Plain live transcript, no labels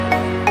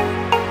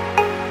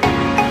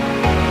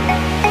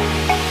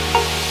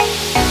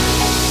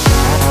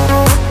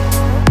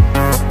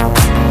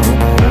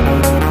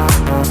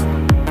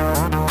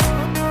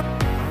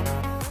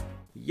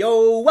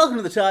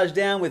Charge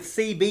Down with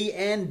CB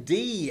and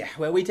D,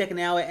 where we take an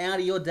hour out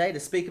of your day to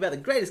speak about the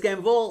greatest game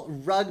of all,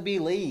 rugby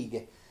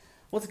league.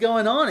 What's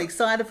going on?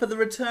 Excited for the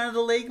return of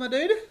the league, my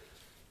dude?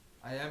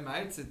 I am,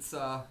 mate.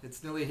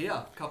 It's nearly here.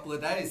 A couple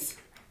of days.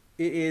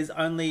 It is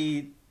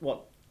only,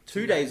 what,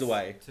 two days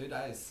away? 2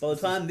 days. By the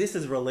time this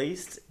is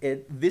released,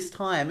 this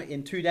time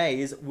in 2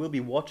 days, we'll be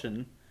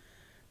watching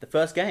the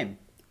first game.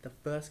 The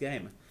first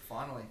game.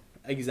 Finally.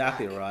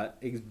 Exactly right.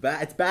 It's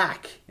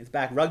back. It's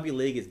back. Rugby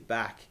league is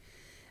back.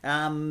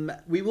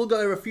 We will go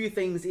over a few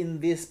things in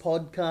this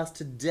podcast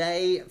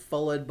today,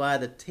 followed by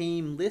the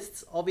team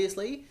lists,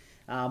 obviously.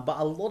 But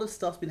a lot of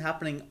stuff's been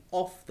happening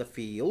off the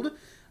field.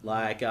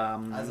 Like,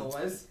 as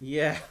always.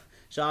 Yeah.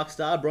 Shark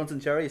star Bronson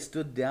Xerri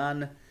stood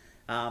down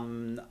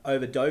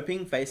over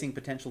doping, facing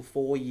potential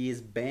 4 years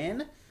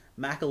ban.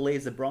 Macca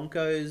leaves the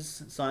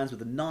Broncos, signs with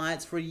the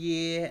Knights for a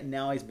year.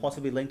 Now he's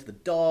possibly linked to the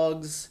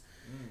Dogs.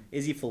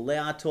 Izzy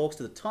Folau talks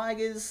to the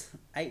Tigers.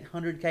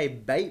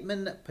 800k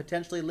Bateman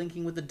potentially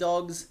linking with the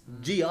Dogs.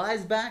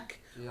 GI's back.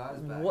 GI's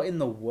back. What in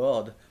the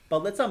world?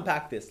 But let's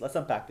unpack this.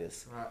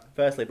 Right.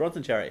 Firstly,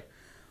 Bronson Xerri,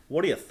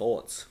 what are your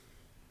thoughts?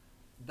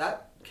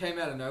 That came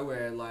out of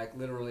nowhere, like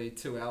literally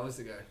 2 hours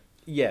ago.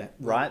 Yeah,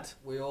 right.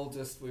 We all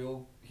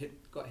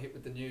got hit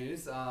with the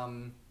news.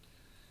 I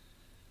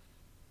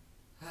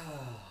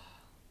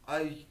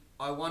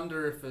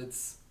wonder if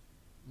it's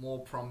more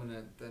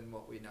prominent than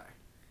what we know.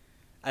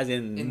 As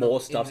in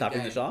more stuff's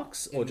happening to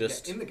Sharks? Or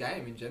just... In the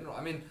game in general.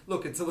 I mean,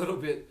 look, it's a little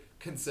bit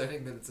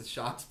concerning that it's a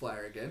Sharks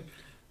player again.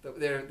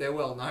 They're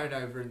well known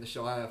over in the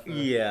Shire for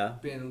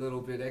being a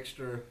little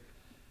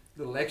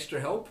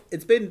extra help.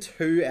 It's been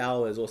 2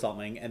 hours or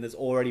something, and there's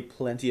already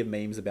plenty of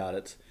memes about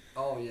it.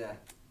 Oh, yeah.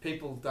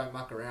 People don't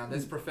muck around.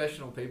 There's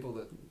professional people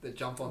that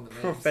jump on the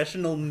memes.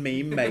 Professional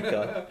meme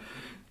maker.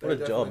 What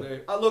a job.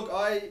 Look,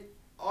 I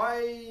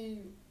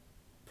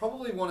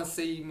probably want to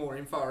see more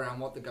info around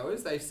what the go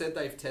is. They've said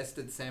they've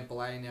tested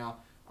sample A. Now,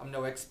 I'm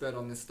no expert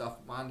on this stuff.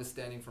 My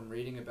understanding from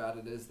reading about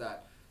it is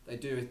that they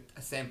do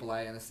a sample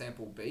A and a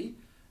sample B.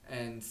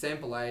 And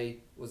sample A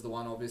was the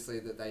one,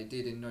 obviously, that they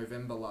did in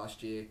November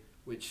last year,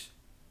 which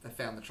they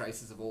found the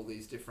traces of all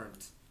these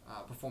different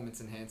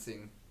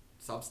performance-enhancing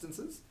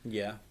substances.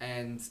 Yeah.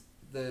 And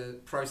the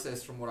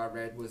process, from what I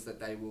read, was that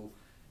they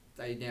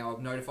now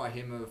notify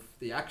him of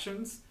the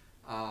actions,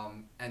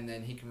 and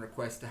then he can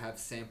request to have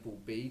sample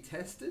B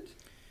tested.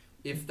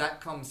 If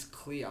that comes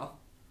clear,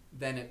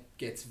 then it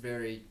gets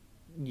very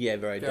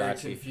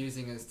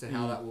confusing as to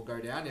how that will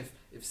go down.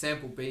 If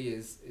sample B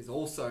is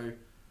also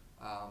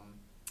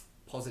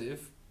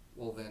positive,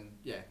 well then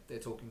they're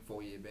talking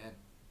 4-year ban.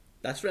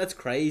 That's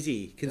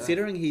crazy.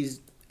 Considering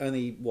he's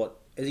only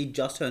is he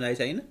just turned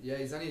 18? Yeah,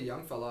 he's only a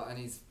young fella and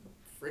he's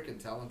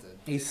freaking talented.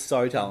 He's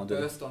so talented.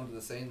 He burst onto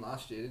the scene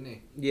last year, didn't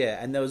he?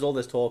 Yeah, and there was all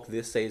this talk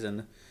this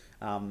season,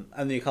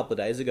 only a couple of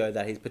days ago,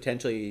 that he's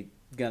potentially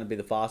going to be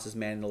the fastest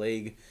man in the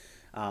league,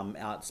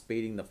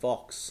 outspeeding the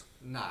Fox.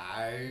 No.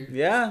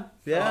 Yeah.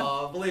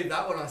 Oh, I believe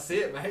that when I see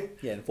it, mate.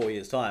 Yeah, in 4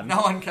 years' time.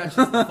 No one catches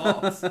the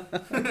Fox.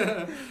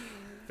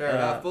 Fair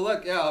enough. But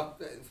look,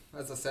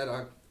 as I said,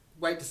 I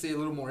wait to see a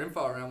little more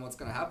info around what's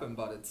going to happen,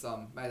 but it's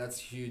mate, that's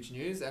huge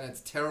news, and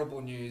it's terrible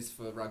news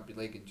for rugby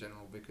league in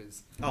general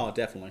because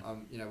definitely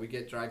we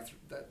get dragged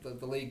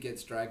the league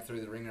gets dragged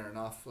through the ringer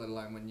enough, let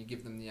alone when you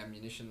give them the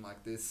ammunition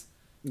like this.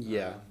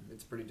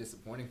 It's pretty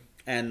disappointing.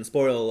 And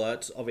spoiler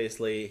alert,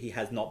 obviously he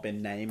has not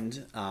been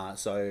named,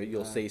 so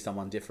you'll see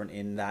someone different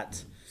in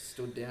that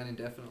stood down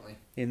indefinitely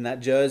in that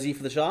jersey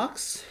for the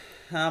Sharks.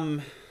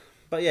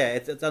 But yeah,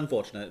 it's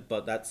unfortunate,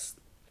 but that's.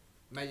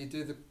 Mate, you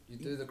do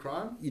the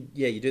crime?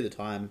 You do the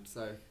time.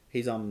 So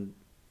he's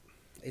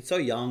it's so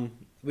young.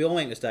 We all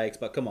make mistakes,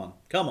 but come on.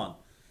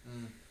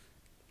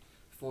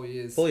 4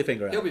 years. Pull your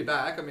finger out. He'll be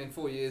back. I mean,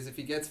 4 years. If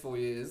he gets 4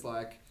 years,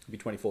 he'll be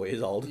 24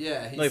 years old.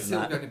 Yeah, he's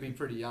still going to be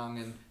pretty young,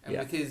 and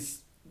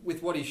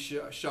with what he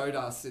showed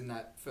us in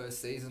that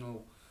first season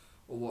or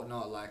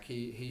whatnot,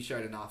 he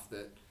showed enough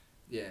that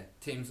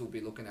teams will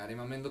be looking at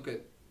him. I mean, look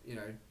at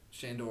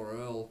Shandor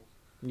Earl.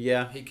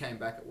 Yeah, he came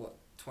back at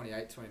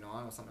 28,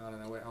 29 or something. I don't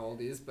know how old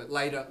he is, but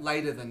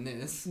later than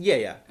this.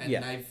 Yeah. And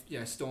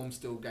they've, Storm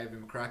still gave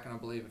him a crack, and I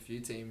believe a few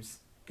teams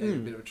gave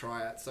him a bit of a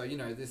tryout. So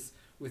this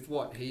with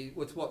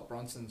what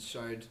Bronson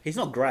showed. He's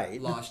not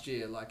great last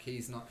year.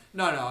 He's not.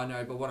 No, I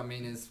know. But what I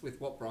mean is with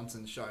what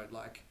Bronson showed,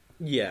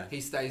 he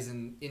stays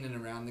in and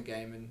around the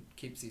game and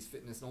keeps his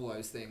fitness and all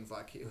those things.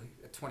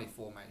 At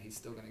 24, mate, he's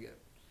still gonna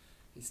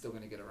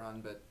get a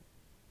run. But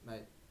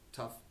mate,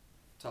 tough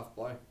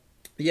blow.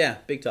 Yeah,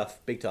 big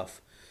tough.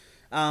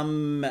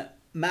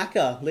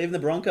 Macca leaving the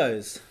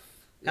Broncos.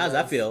 How does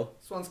that feel?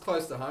 This one's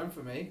close to home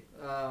for me.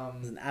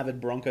 As an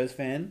avid Broncos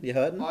fan, you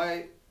hurting?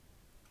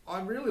 I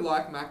really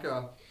like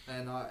Macca,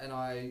 and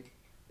I.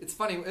 It's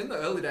funny, in the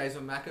early days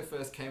when Macca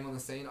first came on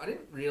the scene, I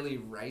didn't really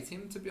rate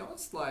him, to be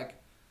honest.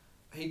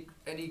 He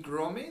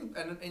grew on me,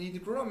 and he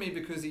grew on me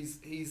because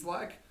he's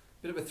like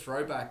a bit of a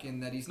throwback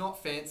in that he's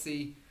not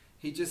fancy.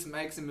 He just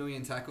makes a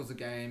million tackles a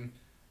game,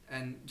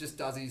 and just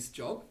does his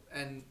job,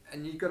 and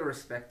you got to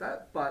respect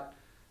that. But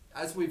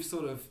as we've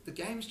sort of, the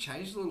game's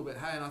changed a little bit,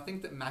 hey, and I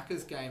think that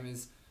Macca's game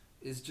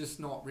is just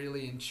not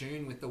really in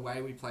tune with the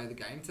way we play the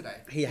game today.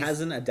 He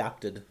hasn't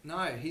adapted.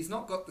 No, he's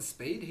not got the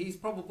speed. He's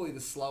probably the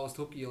slowest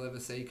hooker you'll ever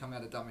see come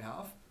out of dummy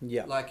half.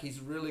 Yeah. Like, he's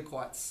really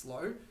quite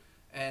slow,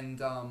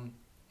 and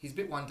he's a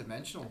bit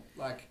one-dimensional.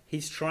 Like,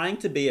 he's trying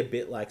to be a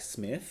bit like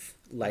Smith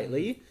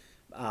lately,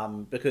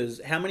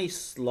 because how many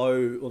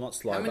slow, or not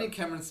slow, how many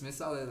Cameron Smiths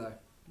are there, though?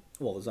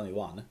 well, there's only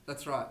one.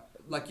 That's right.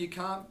 Like, you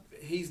can't...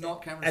 He's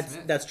not Cameron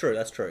Smith. That's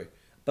true.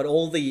 But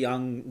all the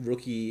young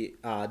rookie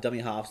dummy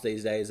halves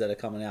these days that are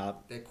coming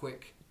out, They're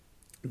quick.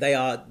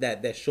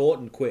 they're short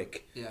and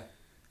quick.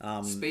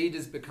 Yeah. Speed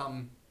has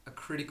become a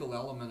critical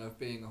element of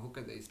being a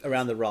hooker these days.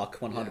 Around the rock,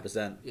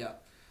 100%. Yeah.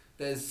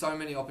 There's so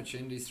many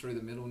opportunities through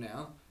the middle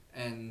now,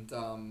 and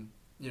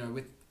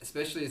with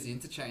especially as the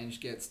interchange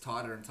gets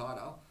tighter and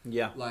tighter.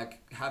 Yeah.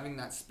 Like, having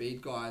that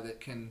speed guy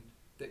that can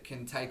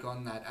take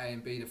on that A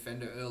and B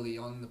defender early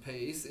on the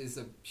piece is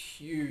a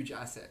huge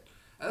asset.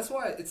 And that's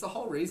why it's the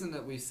whole reason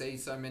that we see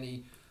so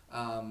many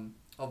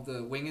of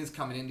the wingers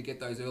coming in to get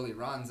those early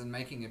runs and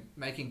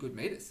making good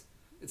meters.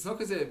 It's not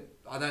because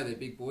I know they're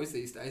big boys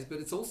these days, but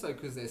it's also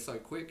because they're so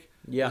quick.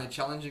 Yeah. And they're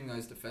challenging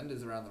those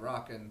defenders around the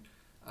ruck. And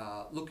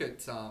look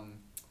at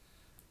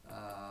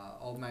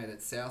old mate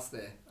at South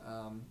there,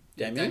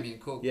 Damien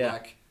Cook. Yeah.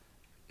 Like,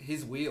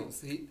 his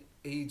wheels,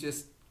 he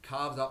just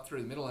carves up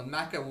through the middle, and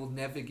Macca will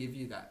never give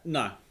you that.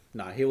 No,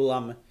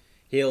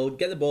 he'll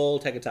get the ball,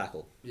 take a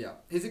tackle. Yeah,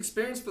 his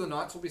experience for the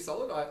Knights will be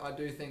solid. I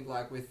do think,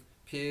 like, with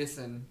Pearce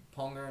and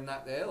Ponga and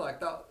that there, like,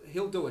 that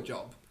he'll do a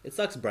job. It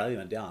sucks Bradley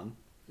went down.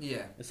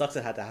 Yeah. It sucks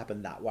it had to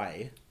happen that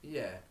way.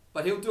 Yeah,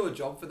 but he'll do a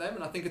job for them,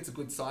 and I think it's a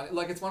good sign.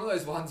 Like, it's one of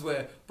those ones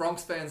where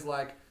Bronx fans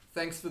like,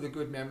 thanks for the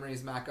good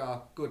memories,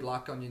 Macca. Good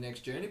luck on your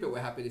next journey, but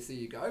we're happy to see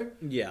you go.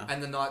 Yeah.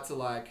 And the Knights are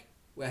like,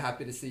 we're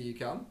happy to see you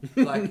come.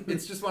 Like,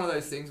 it's just one of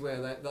those things where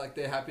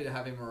they're happy to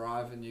have him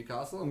arrive in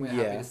Newcastle, and we're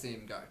happy to see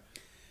him go.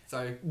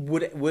 So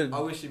would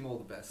I wish him all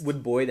the best.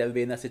 Would Boyd ever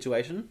be in that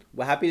situation?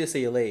 We're happy to see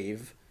you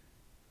leave,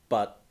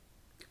 but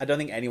I don't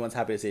think anyone's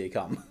happy to see you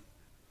come.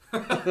 We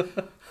got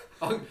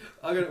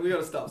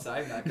to stop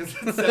saying that because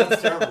it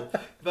sounds terrible.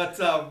 But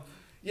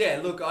yeah,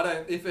 look,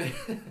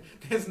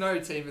 there's no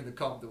team in the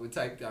comp that would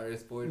take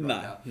Darius Boyd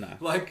right now. No.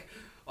 Like,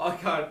 I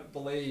can't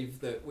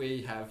believe that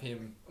we have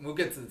him. And we'll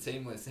get to the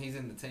team list. He's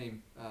in the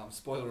team.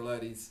 Spoiler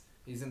alert: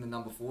 he's in the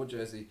number 4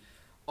 jersey.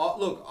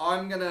 Look,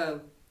 I'm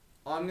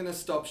gonna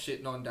stop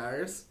shitting on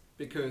Darius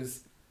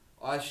because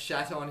I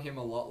shat on him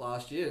a lot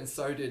last year, and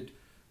so did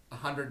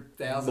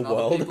 100,000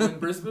 other people in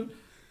Brisbane.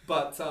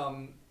 But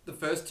the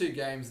first 2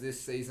 games this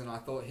season, I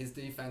thought his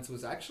defense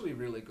was actually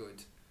really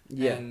good.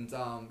 Yeah.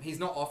 And he's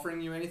not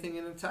offering you anything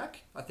in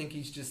attack. I think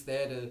he's just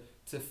there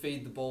to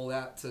feed the ball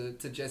out to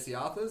Jesse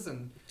Arthurs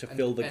and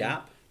fill the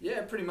gap.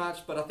 Yeah, pretty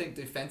much. But I think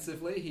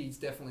defensively, he's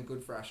definitely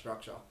good for our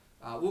structure.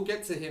 We'll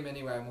get to him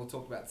anyway, and we'll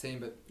talk about the team.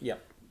 But yeah,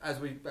 as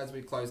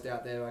we closed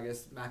out there, I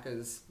guess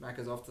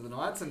Macca's off to the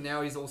Knights, and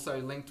now he's also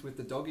linked with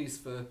the Doggies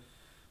for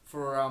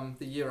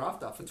the year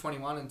after, for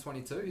 21 and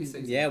 22. He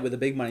sees with a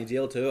big money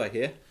deal too, I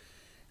hear.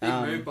 Big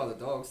move by the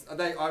Dogs.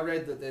 I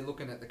read that they're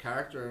looking at the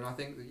character, and I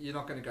think that you're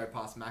not going to go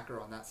past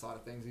Macca on that side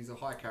of things. He's a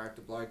high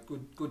character bloke,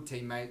 good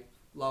teammate.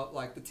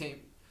 Like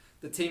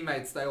the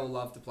teammates, they all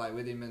love to play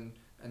with him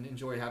and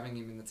enjoy having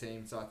him in the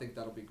team. So I think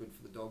that'll be good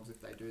for the Dogs if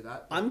they do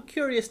that. I'm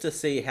curious to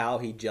see how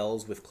he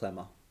gels with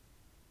Clemmer.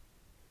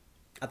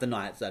 At the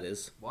Knights, that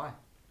is. Why?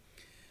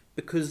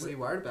 Because... What are you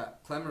worried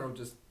about? Clemmer will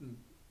just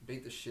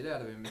beat the shit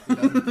out of him if he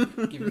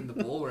doesn't give him the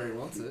ball where he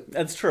wants it.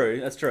 That's true.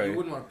 You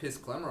wouldn't want to piss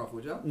Clemmer off,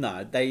 would you?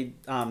 No, they...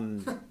 He's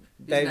an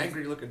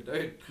angry-looking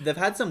dude. They've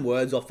had some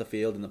words off the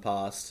field in the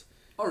past.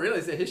 Oh, really?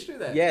 Is there history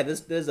there? Yeah,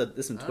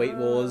 there's some tweet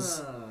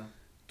wars.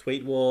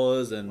 Tweet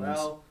wars and...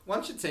 Well,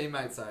 once your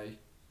teammates say...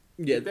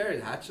 You bury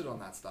the hatchet on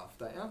that stuff,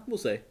 don't you? We'll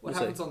see. What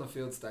happens on the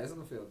field stays on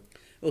the field.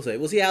 We'll see.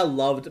 We'll see how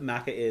loved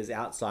Macca is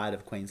outside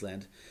of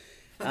Queensland.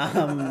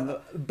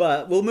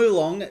 But we'll move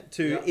along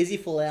to Izzy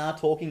Folau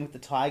talking with the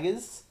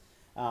Tigers.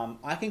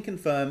 I can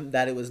confirm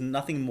that it was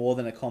nothing more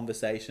than a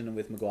conversation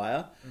with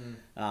Maguire,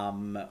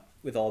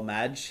 with old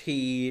Madge.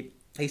 He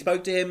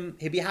spoke to him.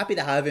 He'd be happy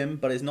to have him,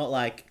 but it's not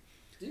like...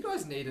 Do you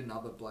guys need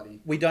another bloody...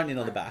 We don't need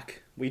another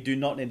back. We do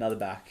not need another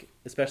back,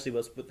 especially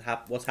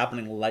what's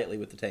happening lately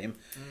with the team,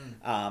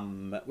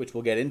 which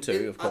we'll get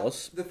into, of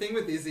course. The thing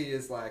with Izzy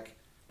is, like...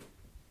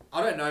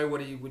 I don't know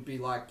what he would be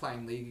like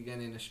playing league again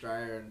in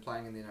Australia and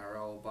playing in the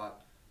NRL,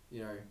 but,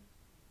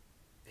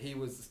 he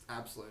was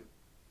absolute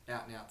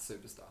out-and-out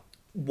superstar.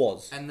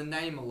 Was. And the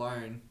name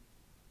alone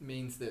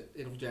means that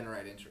it'll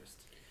generate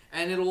interest.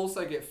 And it'll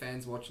also get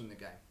fans watching the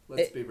game.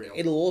 Let's be real.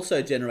 It'll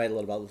also generate a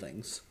lot of other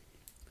things.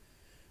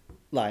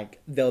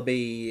 Like, there'll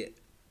be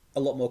a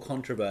lot more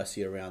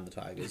controversy around the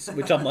Tigers,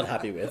 which I'm not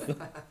happy with.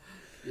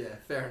 Yeah,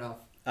 fair enough.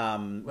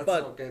 Let's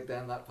not go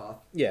down that path.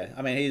 Yeah,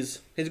 I mean, he's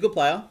a good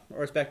player. I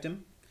respect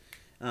him.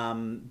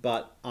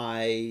 But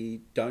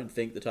I don't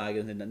think the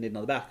Tigers need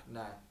another back.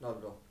 No, not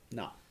at all.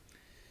 No.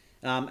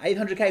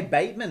 800k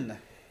Bateman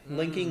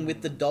linking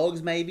with the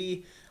Dogs,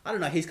 maybe. I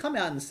don't know. He's come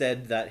out and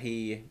said that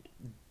he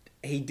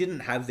he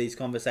didn't have these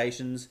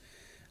conversations.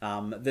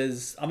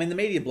 The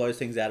media blows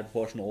things out of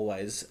proportion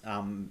always.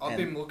 I've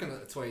been looking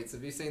at the tweets.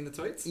 Have you seen the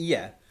tweets?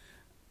 Yeah.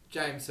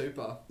 James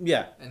Hooper.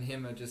 Yeah. And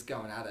him are just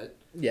going at it.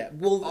 Yeah.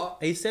 Well,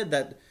 he said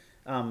that.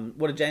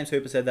 What did James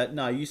Hooper said that?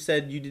 No, you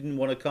said you didn't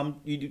want to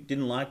come. You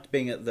didn't like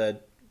being at the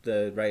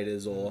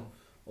Raiders or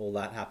all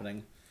that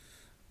happening.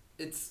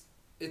 It's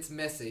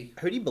messy.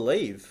 Who do you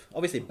believe?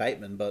 Obviously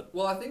Bateman, but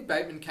well, I think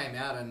Bateman came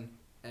out and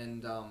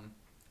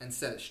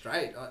set it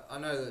straight. I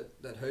know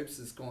that Hoops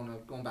has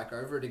gone back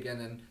over it again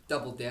and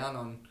doubled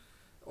down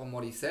on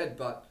what he said,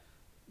 but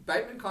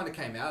Bateman kind of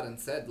came out and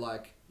said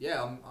like,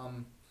 yeah,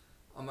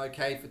 I'm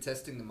okay for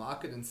testing the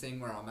market and seeing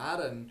where I'm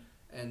at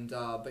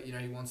but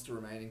he wants to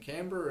remain in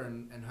Canberra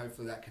and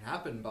hopefully that can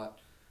happen. But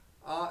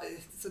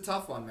it's a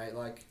tough one, mate.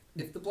 Like,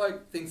 if the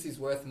bloke thinks he's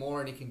worth more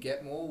and he can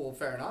get more, well,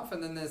 fair enough.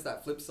 And then there's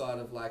that flip side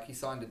of like, he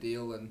signed a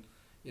deal and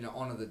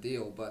honour the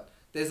deal. But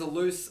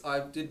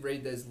I did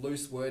read there's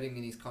loose wording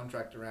in his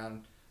contract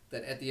around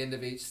that at the end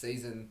of each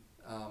season,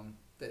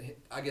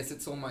 I guess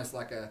it's almost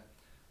like a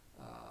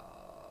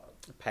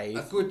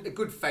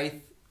good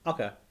faith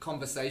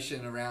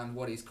conversation around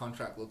what his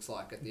contract looks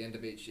like at the end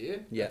of each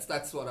year. Yeah.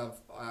 That's what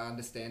I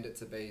understand it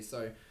to be.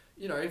 So,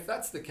 if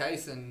that's the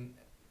case, then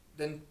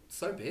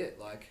so be it.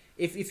 Like,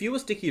 if you were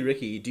Sticky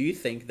Ricky, do you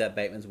think that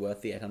Bateman's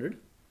worth the 800?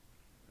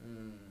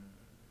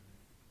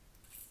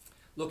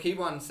 Look, he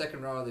won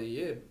second row of the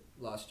year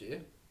last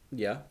year.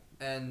 Yeah.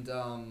 And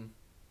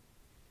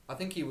I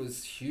think he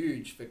was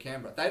huge for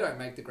Canberra. They don't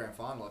make the grand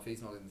final if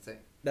he's not in the team.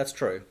 That's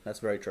true. That's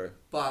very true.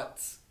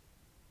 But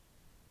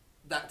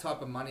that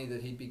type of money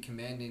that he'd be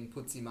commanding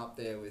puts him up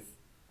there with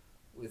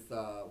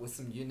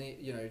some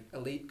unique,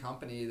 elite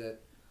company that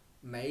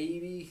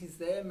maybe he's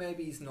there,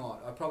 maybe he's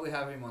not. I'd probably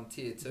have him on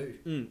tier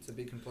 2, to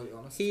be completely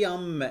honest. He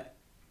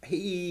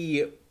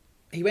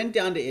went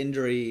down to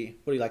injury.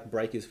 What, did he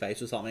break his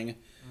face or something,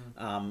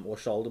 or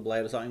shoulder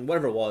blade or something,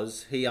 whatever it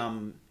was. He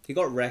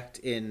got wrecked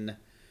in,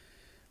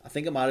 I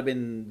think it might have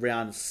been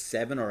round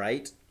 7 or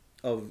 8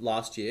 of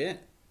last year.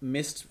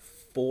 Missed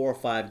 4 or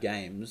 5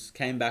 games.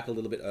 Came back a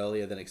little bit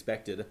earlier than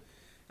expected.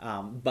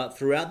 But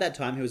throughout that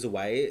time he was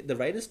away, the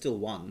Raiders still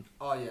won.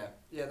 Oh yeah,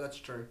 that's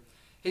true.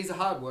 He's a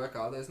hard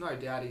worker. There's no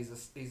doubt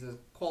he's a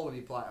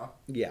quality player.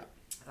 Yeah.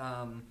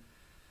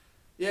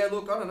 Yeah,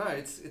 look, I don't know.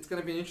 It's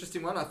going to be an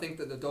interesting one. I think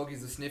that the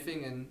doggies are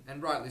sniffing,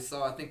 and rightly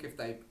so. I think if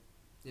they,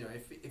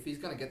 if he's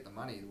going to get the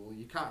money, well,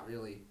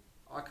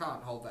 I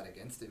can't hold that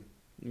against him.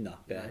 No,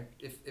 bad.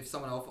 If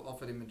someone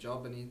offered him a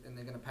job and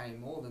they're going to pay him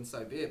more, then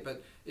so be it.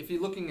 But if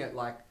you're looking at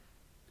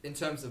in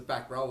terms of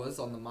back rowers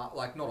on the not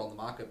on the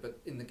market,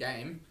 but in the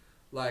game,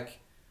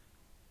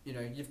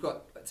 you've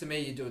got, to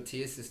me, you do a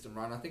tier system,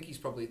 right? And I think he's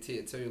probably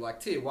tier 2.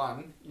 Tier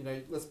 1,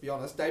 let's be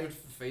honest, David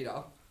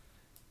Fafita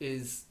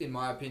is, in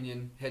my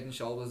opinion, head and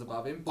shoulders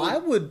above him. I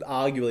would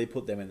arguably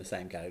put them in the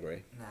same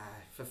category. Nah,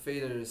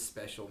 Fafita is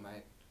special,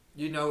 mate.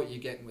 You know what you're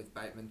getting with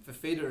Bateman.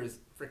 Fafita is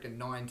freaking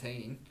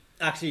 19.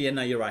 Actually, yeah,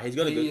 no, you're right. He's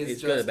got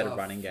a better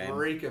running game.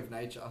 Freak of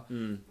nature.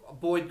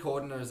 Boyd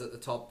Cordner is at the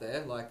top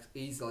there,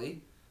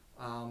 easily.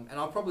 And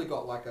I've probably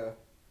got a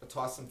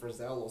Tyson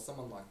Frizzell or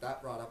someone like that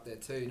right up there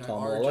too.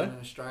 Tom Origin Lolo? in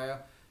Australia.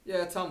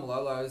 Yeah, Tom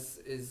Lolo is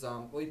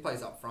he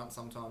plays up front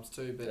sometimes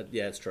too. But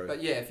yeah, it's true.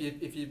 But yeah,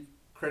 if you're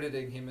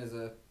crediting him as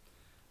a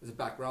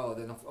back rower,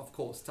 then of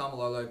course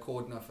Tamalolo,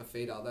 Cordner,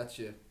 Fafita,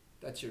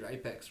 that's your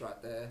apex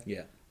right there.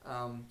 Yeah.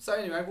 So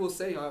anyway, we'll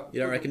see. You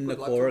don't reckon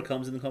Nakora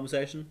comes in the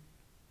conversation?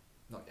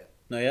 Not yet.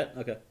 Not yet?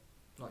 Okay.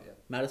 Not yet.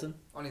 Madison?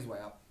 On his way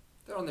up.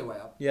 They're on their way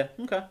up. Yeah,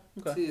 okay.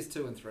 Tiers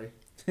 2 and 3.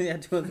 Yeah,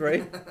 2 and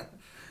 3.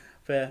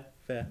 Fair.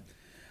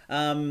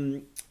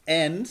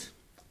 And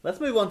let's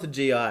move on to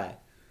GI. I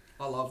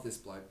love this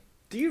bloke.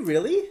 Do you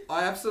really?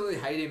 I absolutely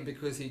hate him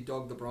because he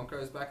dogged the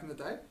Broncos back in the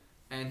day,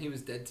 and he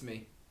was dead to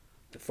me.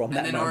 From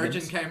that and then moment.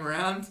 Origin came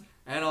around,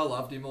 and I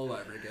loved him all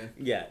over again.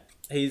 Yeah,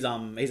 he's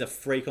a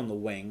freak on the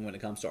wing when it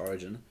comes to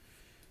Origin.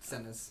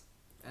 Centers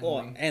and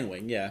wing. And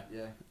wing, yeah.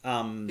 Yeah.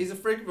 He's a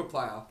freak of a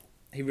player.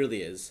 He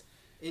really is.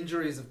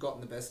 Injuries have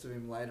gotten the best of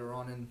him later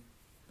on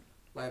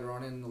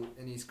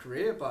in his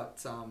career,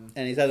 but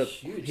and he's had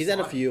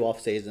a few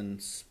off-season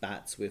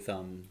spats with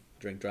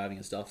drink driving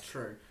and stuff.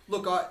 True.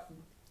 Look,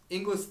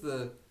 Inglis,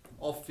 the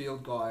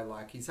off-field guy,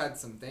 he's had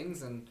some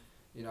things, and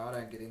I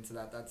don't get into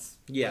that. That's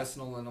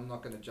personal, and I'm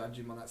not going to judge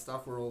him on that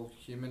stuff. We're all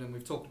human, and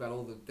we've talked about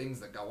all the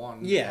things that go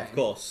on. Yeah, of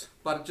course.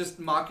 But just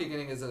marking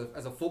him as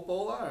a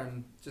footballer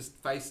and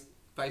just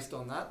based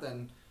on that,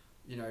 then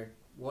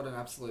what an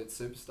absolute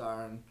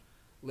superstar and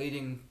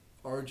leading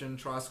Origin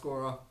try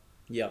scorer.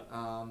 Yep.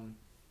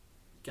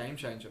 Game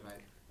changer,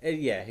 mate.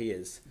 Yeah, he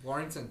is.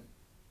 Warrington.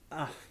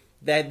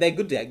 They're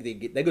good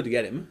to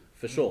get him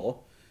for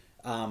sure.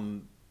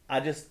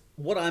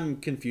 What I'm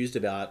confused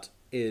about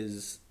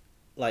is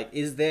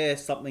there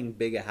something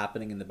bigger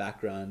happening in the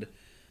background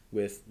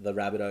with the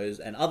Rabbitohs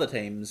and other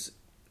teams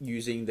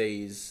using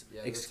these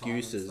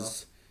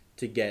excuses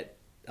to get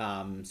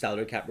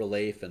salary cap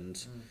relief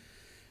and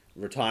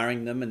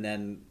retiring them and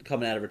then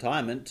coming out of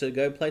retirement to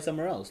go play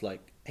somewhere else?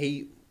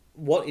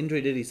 What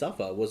injury did he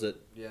suffer? Was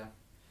it? Yeah.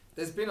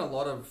 there's been a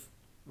lot of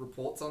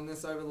reports on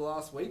this over the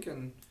last week,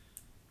 and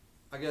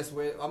I guess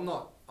I'm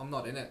not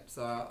in it,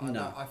 so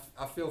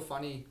I feel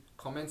funny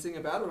commenting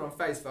about it. On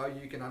face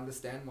value, you can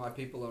understand why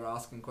people are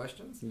asking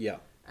questions. Yeah.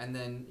 And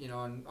then,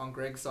 on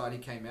Greg's side, he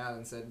came out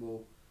and said,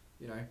 well,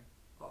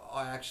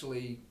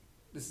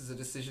 this is a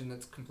decision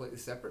that's completely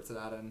separate to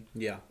that, and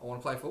I want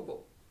to play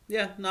football.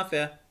 Yeah, not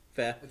fair.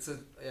 Fair.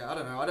 I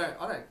don't know. I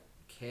don't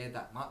care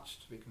that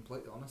much, to be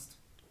completely honest.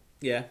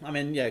 Yeah, I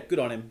mean, good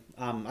on him.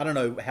 I don't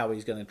know how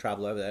he's going to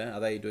travel over there.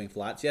 Are they doing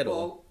flights yet?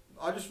 Well,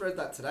 I just read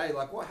that today.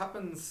 Like, what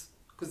happens...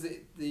 Because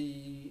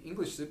the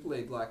English Super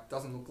League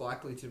doesn't look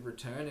likely to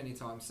return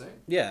anytime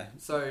soon. Yeah.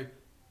 So,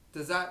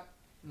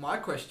 my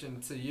question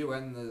to you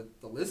and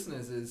the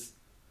listeners is,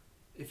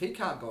 if he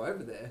can't go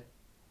over there,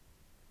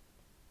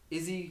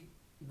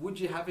 would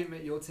you have him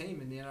at your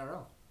team in the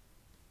NRL?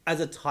 As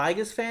a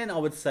Tigers fan, I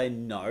would say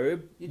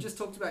no. You just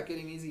talked about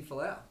getting Izzy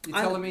Folau. You're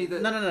telling me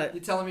that... No.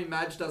 You're telling me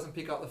Madge doesn't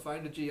pick up the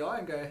phone to GI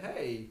and go,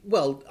 hey...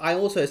 Well, I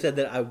also said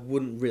that I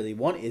wouldn't really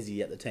want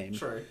Izzy at the team.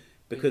 True.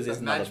 Because there's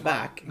another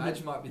back.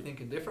 Madge might be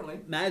thinking differently.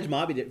 Madge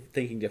might be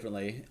thinking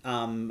differently.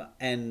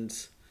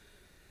 And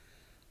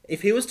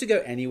if he was to go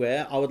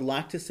anywhere, I would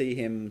like to see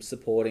him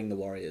supporting the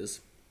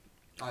Warriors.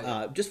 Oh,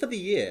 yeah. Just for the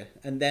year.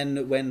 And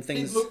then when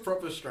things... He'd look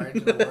proper strange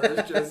in the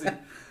Warriors jersey.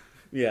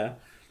 Yeah.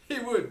 He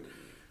would.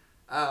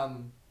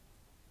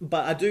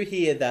 But I do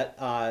hear that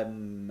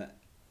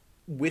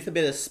with a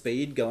bit of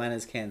speed,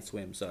 goannas can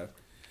swim, so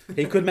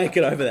he could make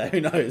it over there.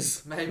 Who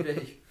knows?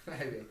 Maybe.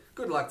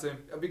 Good luck to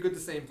him. It'll be good to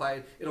see him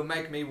play. It'll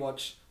make me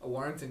watch a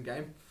Warrington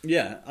game.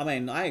 Yeah, I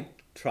mean, I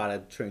try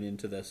to tune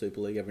into the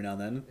Super League every now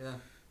and then.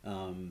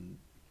 Yeah.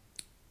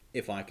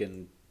 If I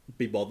can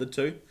be bothered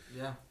to.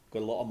 Yeah.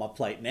 Got a lot on my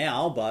plate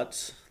now,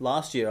 but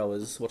last year I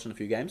was watching a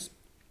few games.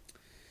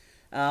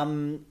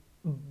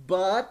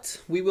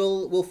 But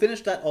we'll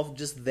finish that off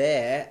just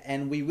there,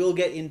 and we will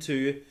get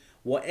into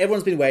what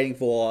everyone's been waiting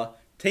for.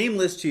 Team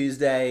List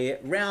Tuesday,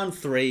 round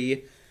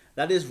 3.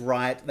 That is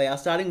right. They are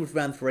starting with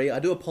round 3. I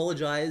do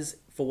apologise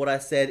for what I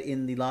said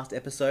in the last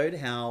episode,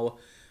 how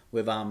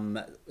we've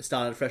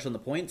started fresh on the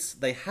points.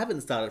 They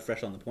haven't started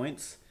fresh on the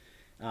points.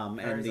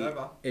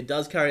 It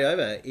does carry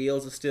over.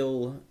 Eels are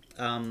still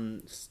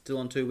on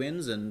 2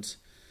 wins, and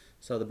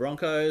so are the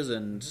Broncos,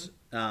 and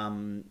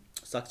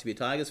sucks to be a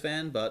Tigers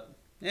fan, but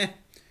it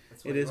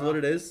is what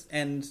it is.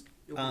 And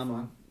you'll be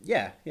fine.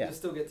 Yeah. You'll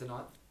still get to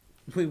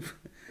 9th.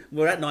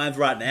 We're at 9th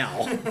right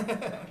now.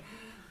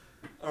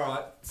 All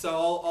right, so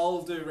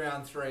I'll do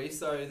round 3.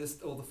 So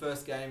the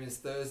first game is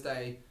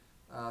Thursday,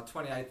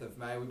 28th of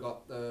May. We've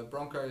got the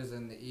Broncos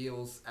and the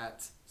Eels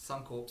at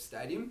Suncorp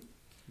Stadium.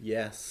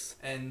 Yes.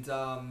 And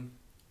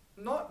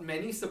not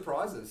many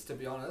surprises, to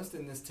be honest,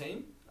 in this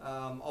team.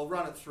 I'll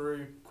run it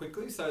through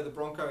quickly. So the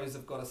Broncos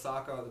have got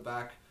Asako at the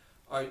back,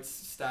 Oates,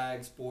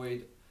 Staggs,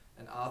 Boyd,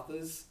 and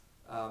Arthurs.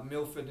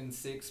 Milford in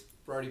 6,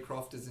 Brodie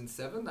Croft is in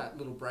 7. That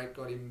little break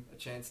got him a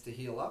chance to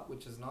heal up,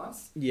 which is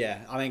nice. Yeah,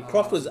 I mean,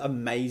 Croft was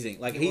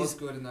amazing. He was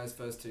good in those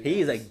first 2 games.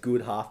 He is a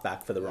good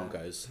halfback for the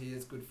Broncos. He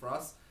is good for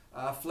us.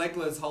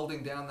 Flegler's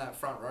holding down that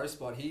front row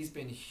spot. He's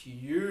been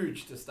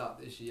huge to start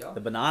this year.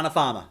 The banana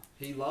farmer.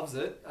 He loves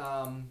it.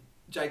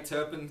 Jake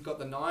Turpin's got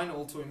the 9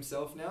 all to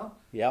himself now.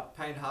 Yep.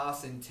 Payne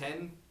Haas in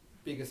 10,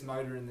 biggest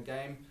motor in the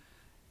game.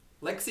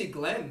 Lexi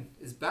Glenn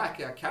is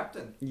back, our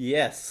captain.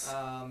 Yes.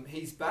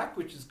 He's back,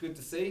 which is good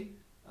to see.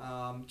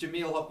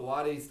 Jamil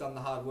Hopewadi's done the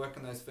hard work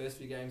in those first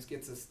few games,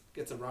 gets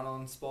a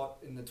run-on spot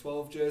in the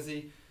 12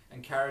 jersey.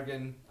 And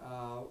Carrigan,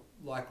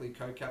 likely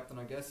co-captain,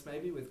 I guess,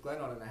 maybe, with Glenn.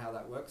 I don't know how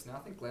that works now. I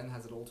think Glenn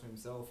has it all to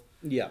himself.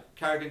 Yeah.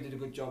 Carrigan did a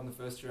good job in the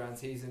first 2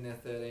 rounds. He's in their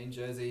 13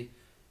 jersey.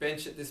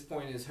 Bench at this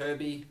point is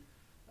Herbie.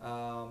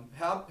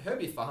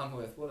 Herbie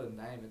Farnworth, what a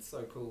name. It's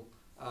so cool.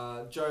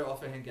 Joe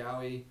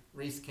Offahengawi,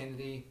 Reece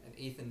Kennedy, and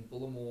Ethan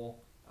Bullimore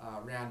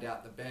round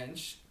out the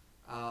bench.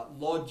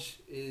 Lodge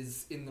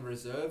is in the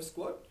reserve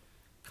squad.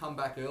 Come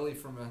back early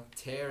from a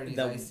tear in his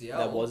ACL.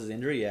 That was his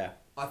injury, yeah.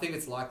 I think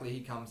it's likely he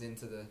comes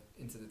into the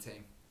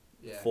team.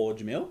 Yeah. For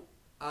Jamil?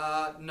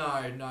 No.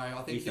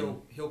 I think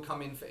Ethan. he'll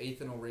come in for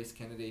Ethan or Reece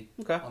Kennedy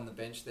on the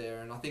bench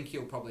there, and I think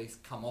he'll probably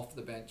come off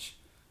the bench,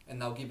 and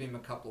they'll give him a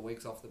couple of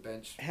weeks off the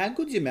bench. How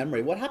good's your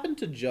memory? What happened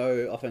to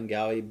Joe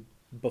Offengawi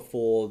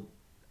before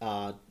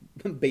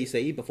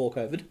BC, before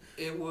COVID?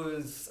 It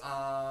was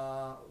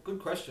good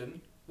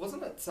question.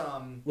 Wasn't it?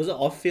 Was it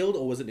off field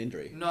or was it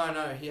injury?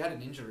 No, he had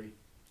an injury.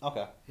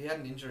 Okay. He had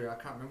an injury. I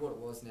can't remember what it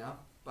was now,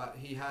 but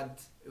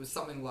it was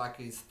something like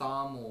his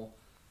thumb, or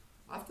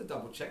I have to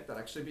double check that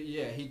actually. But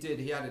yeah, he did.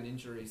 He had an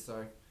injury,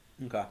 so.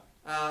 Okay.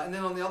 And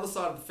then on the other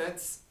side of the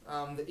fence,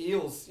 the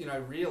Eels.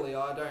 Really,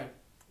 I don't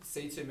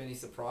see too many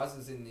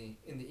surprises in the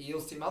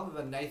Eels team, other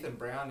than Nathan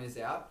Brown is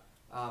out.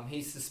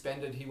 He's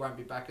suspended. He won't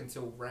be back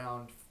until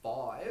round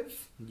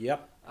 5.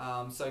 Yep.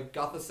 So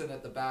Gutherson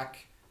at the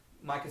back,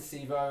 Micah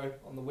Sevo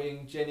on the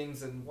wing,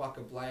 Jennings and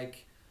Waka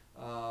Blake,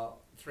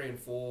 3 and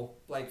 4,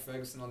 Blake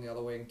Ferguson on the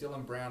other wing,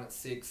 Dylan Brown at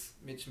 6,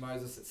 Mitch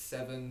Moses at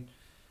 7,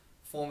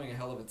 forming a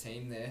hell of a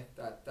team there.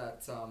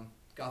 That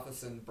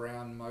Gutherson,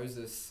 Brown,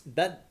 Moses,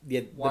 That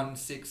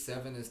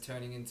 1-6-7 is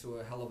turning into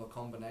a hell of a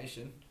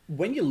combination.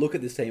 when you look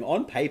at this team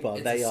on paper,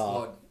 It's they a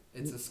are. squad.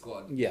 It's a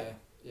squad. Yeah.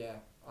 Yeah.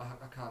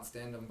 I can't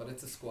stand them, but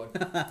it's a squad.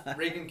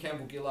 Regan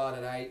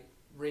Campbell-Gillard at 8,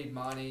 Reed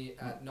Marnie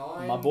at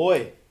 9. My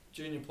boy.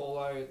 Junior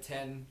Paulo at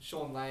 10,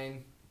 Sean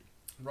Lane,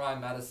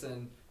 Ryan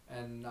Madison,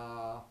 and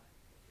I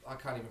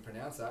can't even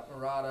pronounce that,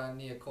 Murata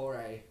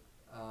Niokore.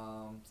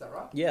 Is that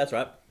right? Yeah, that's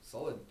right.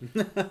 Solid.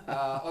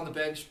 On the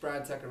bench,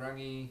 Brad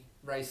Takarangi,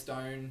 Ray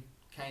Stone,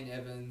 Kane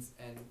Evans,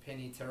 and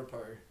Penny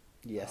Terapo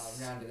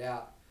Yes. rounded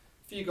out.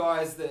 A few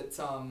guys that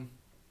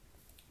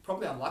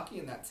probably unlucky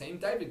in that team.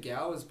 David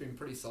Gow has been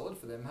pretty solid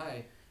for them,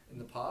 hey, in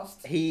the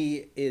past.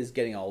 He is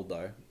getting old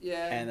though.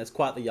 Yeah. And it's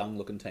quite the young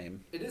looking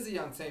team. It is a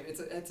young team.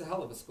 It's a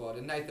hell of a squad.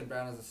 And Nathan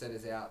Brown, as I said,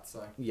 is out.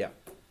 So Yeah.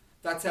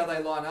 that's how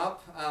they line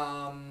up.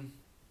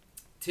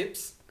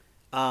 Tips?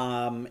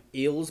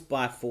 Eels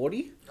by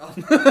 40.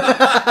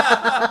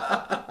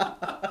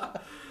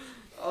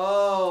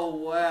 Oh,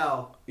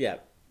 wow. Yeah.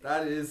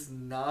 That is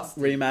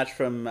nasty. Rematch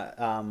from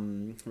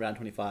round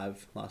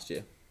 25 last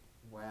year.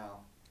 Wow.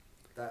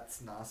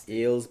 That's nasty.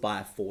 Eels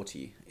by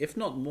 40, if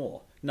not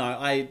more.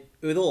 No,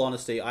 with all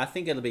honesty, I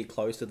think it'll be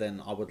closer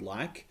than I would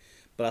like,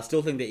 but I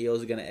still think the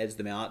Eels are going to edge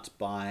them out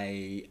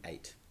by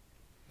 8.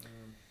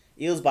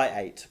 Eels by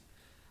 8.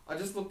 I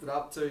just looked it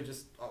up too,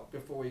 just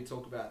before we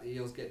talk about the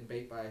Eels getting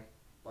beat by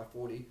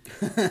 40.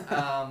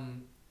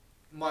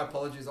 My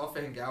apologies.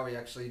 Ofen Gowie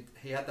actually,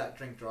 he had that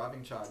drink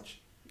driving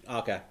charge.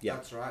 Okay, yeah.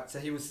 That's right. So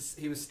he was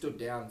stood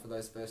down for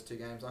those first 2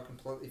 games. I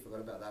completely forgot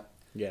about that.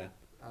 Yeah.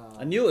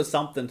 I knew it was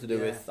something to do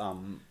yeah. with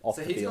off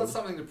so the field. he's got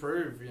something to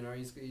prove. You know,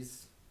 he's been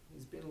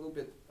a little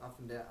bit up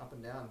and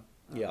down.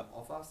 Yeah.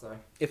 Offer. So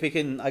if he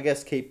can, I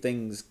guess, keep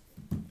things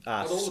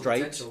all the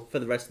straight potential. for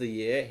the rest of the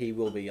year, he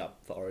will be up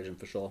for Origin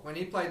for sure. when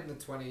he played in the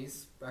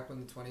 20s, back when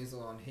the 20s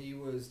were on, he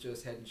was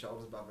just head and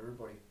shoulders above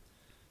everybody.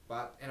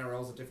 But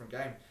NRL's a different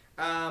game.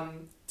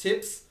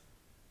 Tips.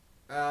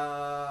 No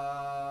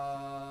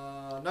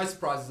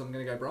surprises. I'm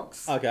going to go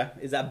Bronx. Okay,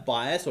 is that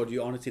bias, or do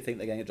you honestly think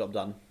they're getting a job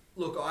done?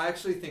 Look, I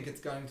actually think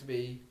it's going to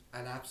be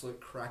an absolute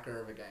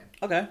cracker of a game.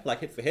 Okay, like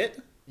hit for hit.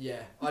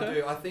 Yeah, Okay. I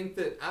do. I think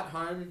that at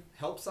home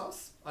helps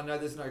us. I know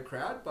there's no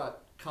crowd,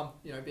 but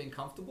being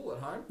comfortable at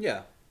home.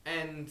 Yeah.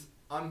 And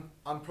I'm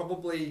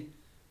probably,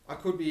 I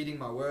could be eating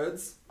my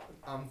words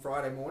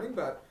Friday morning,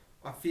 but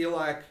I feel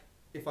like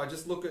if I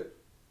just look at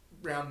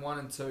round 1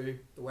 and 2,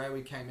 the way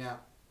we came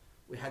out,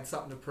 we had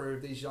something to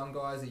prove. These young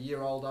guys, a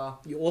year older,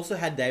 You also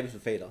had Davis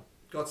Fafita.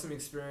 got some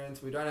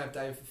experience. We don't have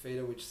Dave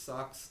Fafita, which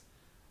sucks.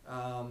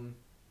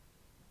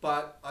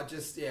 But I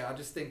just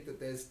think that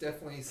there's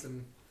definitely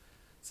some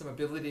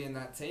ability in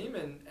that team,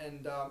 and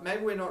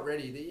maybe we're not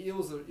ready. The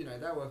Eels are, they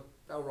were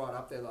right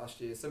up there last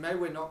year, so maybe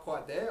we're not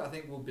quite there. I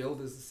think we'll build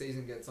as the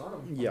season gets on.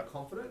 I'm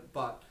confident,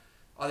 but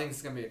I think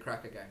it's going to be a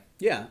cracker game.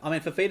 Yeah, I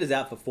mean Fafita's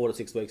out for 4 to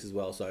 6 weeks as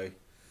well, so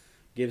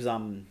gives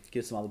some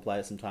other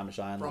players some time to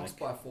shine. Bronx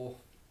by 4.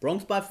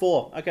 Bronx by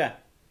 4. Okay,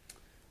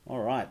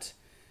 all right.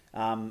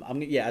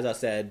 As I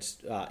said,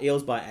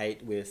 Eels by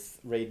 8 with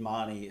Reed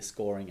Marnie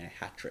scoring a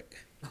hat trick.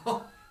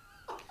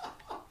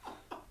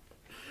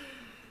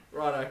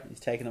 Righto. He's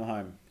taking them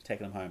home.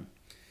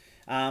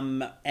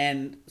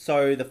 And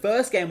so the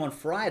first game on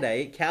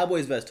Friday,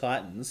 Cowboys versus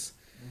Titans.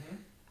 Mm-hmm.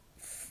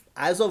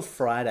 As of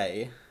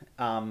Friday,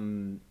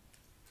 the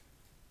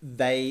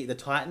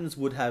Titans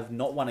would have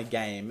not won a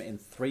game in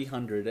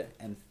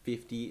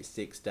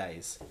 356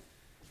 days.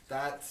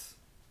 That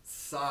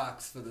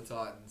sucks for the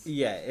Titans.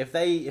 Yeah, if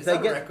they Is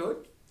get that a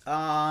record?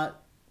 That's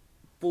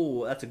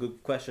a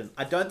good question.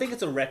 I don't think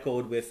it's a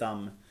record with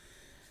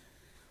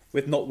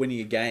not winning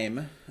a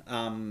game.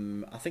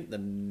 I think the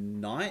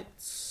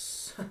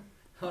Knights. I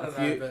don't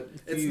know, but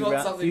it's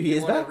not something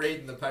you want to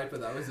read in the paper,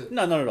 though, is it?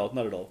 No, not at all.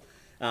 Not at all.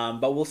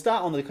 But we'll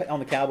start on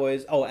the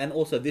Cowboys. Oh, and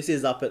also this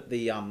is up at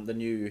the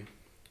new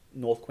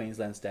North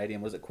Queensland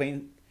Stadium. Was it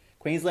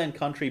Queensland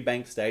Country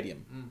Bank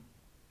Stadium?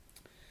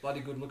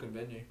 Bloody good looking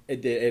venue.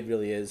 It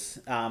really is.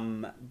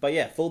 But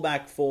yeah,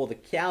 fullback for the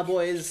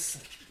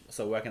Cowboys.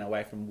 So working our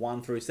way from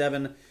 1 through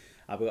 7.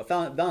 We've got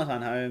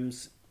Valentine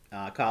Holmes,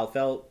 Kyle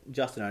Felt,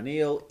 Justin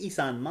O'Neill,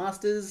 Isan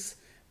Masters,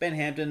 Ben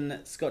Hampton,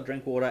 Scott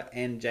Drinkwater,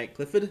 and Jake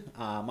Clifford.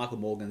 Michael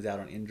Morgan's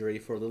out on injury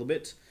for a little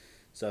bit,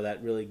 so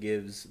that really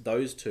gives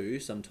those two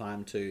some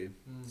time to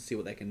see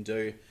what they can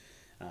do.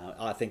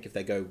 I think if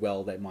they go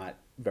well, they might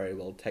very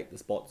well take the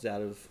spots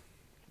out of...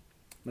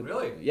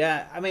 Really?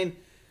 Yeah, I mean...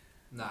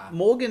 Nah.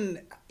 Morgan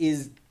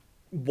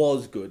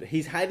was good.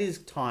 He's had his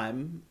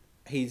time.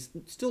 He's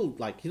still,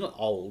 he's not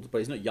old, but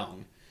he's not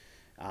young.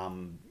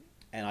 And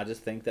I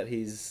just think that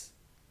he's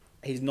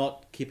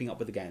not keeping up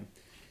with the game.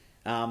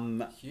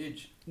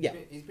 Huge. Yeah.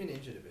 He's been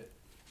injured a bit.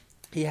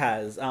 He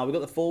has. We've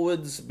got the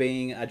forwards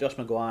being Josh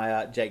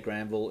Maguire, Jake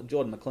Granville,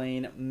 Jordan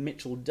McLean,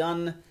 Mitchell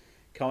Dunn,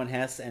 Cohen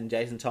Hess, and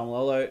Jason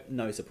Tomalolo.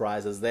 No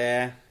surprises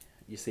there.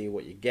 You see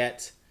what you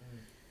get.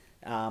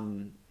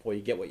 Or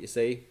you get what you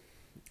see.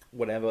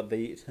 Whatever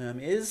the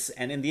term is.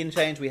 And in the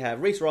interchange, we have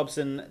Reece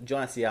Robson,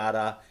 John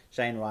Asiata,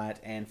 Shane Wright,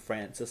 and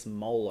Francis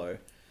Molo.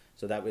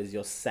 So that was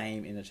your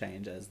same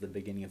interchange as the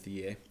beginning of the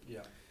year.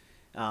 Yeah.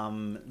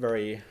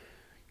 Very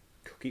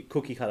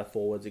cookie cutter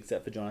forwards,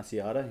 except for John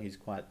Asiata. He's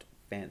quite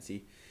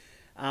fancy.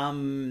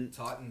 Titans.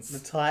 The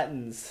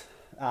Titans.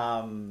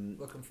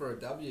 Looking for a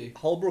W.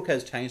 Holbrook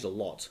has changed a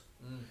lot.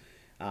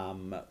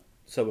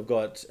 So we've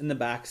got in the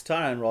backs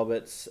Tyrone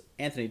Roberts,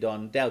 Anthony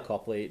Don, Dale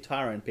Copley,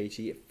 Tyrone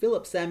Peachy,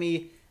 Philip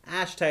Sammy,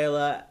 Ash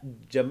Taylor,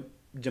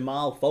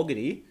 Jamal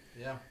Fogarty.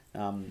 Yeah.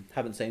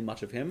 Haven't seen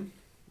much of him.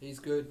 He's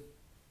good.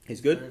 He's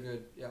good? Very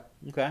good, yeah.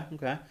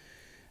 Okay.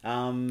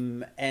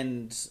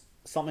 And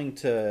something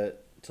to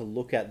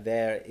look at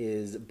there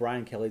is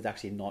Brian Kelly's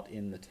actually not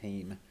in the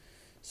team.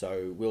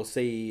 So we'll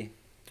see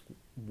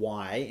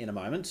why in a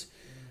moment.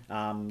 You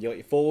got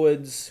your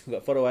forwards. We've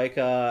got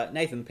Fodawaker,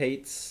 Nathan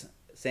Peets,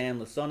 Sam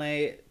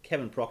Lasone,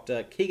 Kevin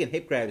Proctor, Keegan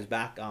Hipgrave's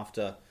back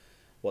after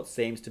what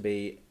seems to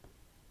be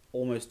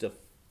almost a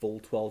full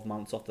 12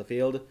 months off the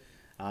field,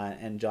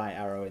 and Jai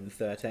Arrow in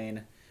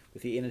 13,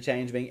 with the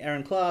interchange being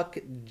Aaron Clark,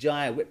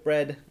 Jai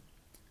Whitbread,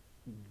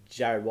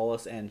 Jared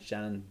Wallace, and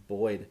Shannon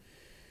Boyd.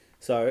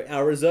 So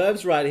our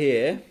reserves right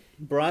here,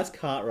 Bryce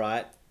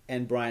Cartwright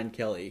and Brian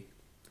Kelly.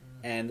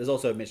 And there's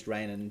also Mitch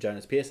Rain and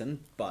Jonas Pearson,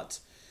 but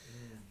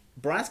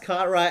Bryce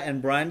Cartwright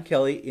and Brian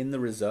Kelly in the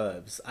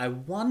reserves. I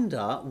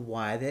wonder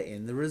why they're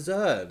in the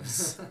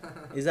reserves.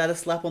 Is that a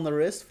slap on the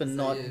wrist for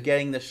not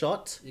getting the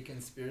shot? Your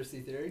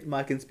conspiracy theory?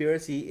 My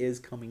conspiracy is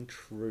coming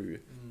true.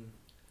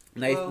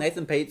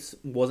 Nathan Peets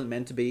wasn't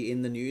meant to be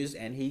in the news,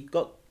 and he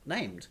got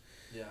named.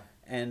 Yeah.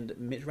 And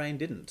Mitch Rain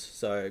didn't.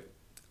 So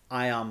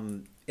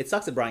it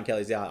sucks that Brian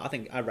Kelly's out. I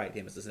think I rate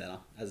him as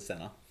a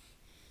center.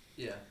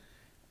 Yeah.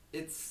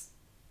 It's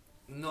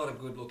not a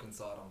good looking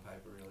side on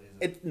paper, really,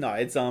 is it?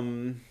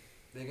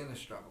 They're going to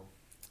struggle.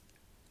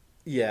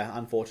 Yeah,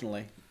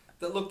 unfortunately.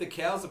 Look, the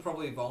Cows are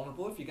probably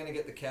vulnerable. If you're going to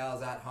get the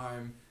Cows at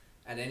home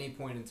at any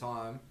point in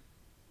time,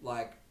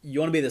 like you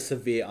want to be the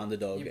severe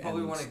underdog. You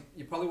probably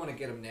want to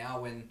get them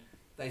now when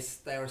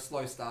they're a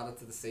slow starter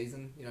to the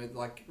season. You know,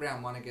 like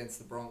round 1 against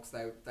the Bronx,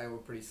 they were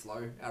pretty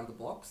slow out of the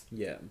blocks.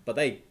 Yeah, but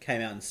they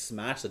came out and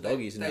smashed the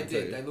Doggies in round 2.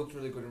 They did. They looked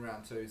really good in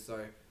round 2,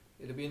 so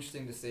it'll be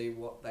interesting to see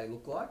what they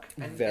look like.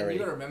 And you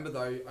got to remember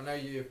though, I know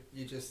you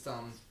just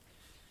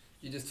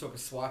took a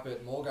swipe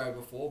at Morgo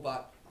before,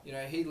 but you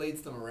know he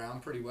leads them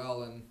around pretty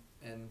well, and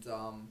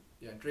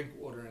you know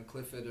Drinkwater and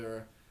Clifford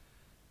are.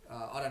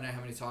 I don't know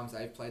how many times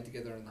they've played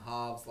together in the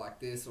halves like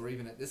this, or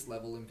even at this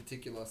level in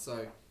particular.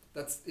 So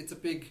it's a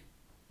big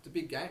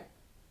game,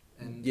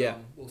 and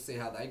we'll see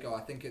how they go.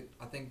 I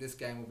think this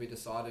game will be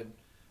decided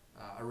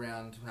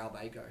around how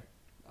they go.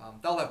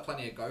 They'll have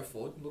plenty of go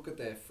forward. Look at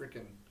their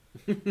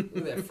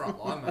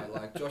front line, mate.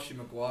 Like Joshua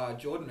Maguire,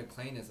 Jordan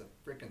McLean is a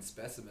freaking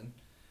specimen,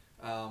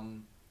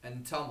 and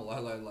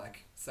Tamalolo,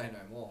 like say no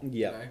more.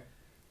 Yeah. You know?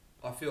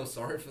 I feel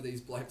sorry for these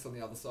blokes on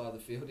the other side of the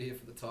field here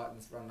for the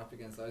Titans running up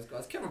against those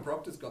guys. Kevin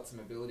Proctor's got some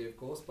ability, of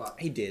course, but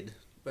he did.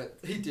 But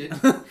he did.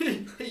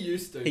 he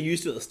used to. He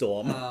used to at the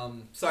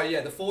Storm. So yeah,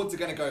 the forwards are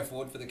going to go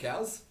forward for the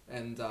Cows,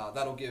 and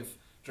that'll give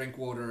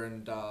Drinkwater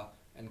and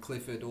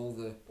Clifford all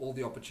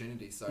the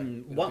opportunities. So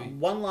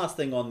one last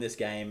thing on this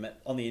game,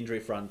 on the injury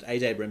front,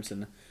 AJ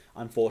Brimson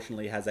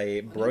unfortunately has a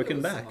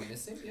broken back.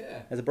 Missing,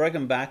 yeah. Has a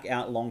broken back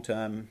out long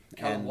term.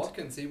 Callum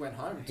Watkins, he went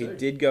home too. He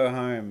did go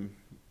home.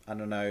 I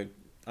don't know.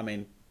 I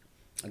mean,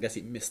 I guess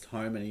he missed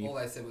home, and all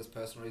they said was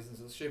personal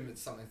reasons. I assume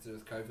it's something to do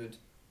with COVID.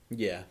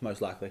 Yeah, most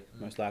likely.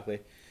 Most likely.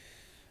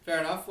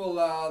 Fair enough.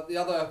 Well, the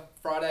other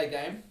Friday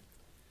game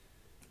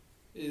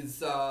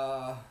is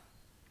the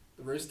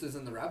Roosters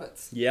and the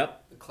Rabbits.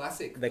 Yep. The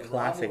classic. The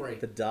classic. Rivalry.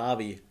 The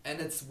derby. And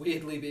it's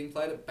weirdly being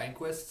played at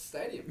Bankwest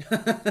Stadium.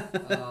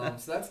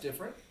 So that's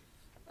different.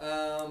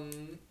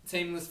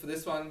 Team list for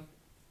this one,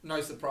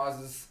 no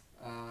surprises.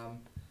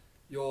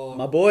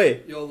 My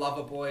boy. Your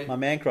lover boy. My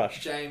man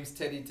crush. James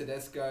Teddy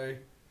Tedesco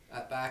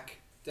at back.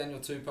 Daniel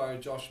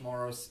Tupou, Josh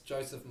Morris,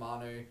 Joseph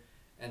Manu,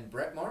 and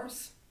Brett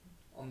Morris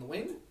on the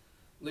wing.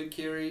 Luke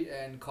Keary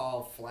and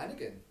Kyle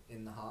Flanagan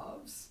in the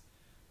halves.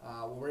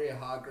 Warrior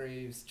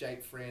Hargreaves,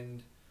 Jake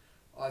Friend,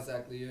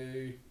 Isaac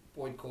Liu,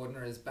 Boyd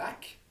Cordner is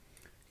back.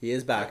 He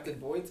is back. Captain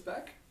Boyd's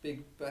back.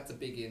 That's a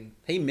big in.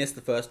 He missed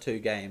the first 2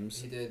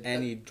 games. He did.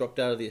 And he dropped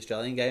out of the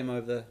Australian game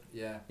over the...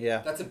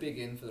 Yeah. That's a big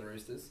in for the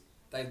Roosters.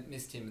 They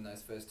missed him in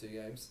those first 2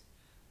 games.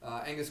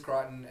 Angus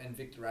Crichton and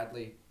Victor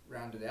Radley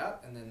rounded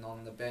out. And then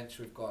on the bench,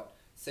 we've got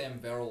Sam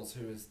Verrills,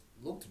 who has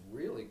looked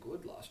really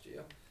good last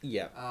year.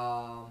 Yeah.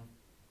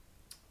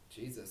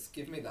 Jesus,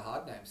 give me the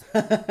hard names.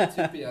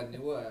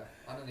 Tupianua.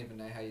 I don't even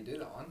know how you do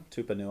that one.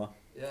 Tupanua.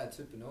 Yeah,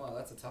 Tupanua.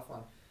 That's a tough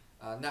one.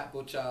 Nat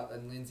Butcher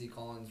and Lindsay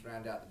Collins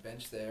round out the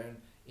bench there.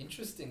 And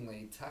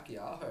interestingly,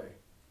 Takiaho.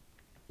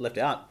 Left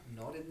out.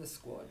 Not in the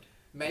squad.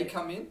 May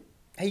come in.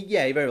 He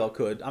very well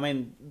could. I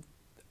mean,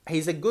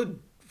 he's a good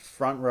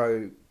front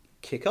row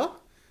kicker.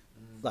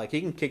 Like,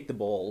 he can kick the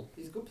ball.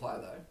 He's a good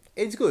player, though.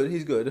 He's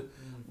good.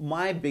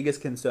 My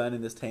biggest concern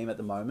in this team at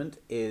the moment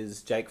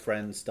is Jake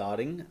Friend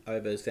starting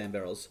over Sam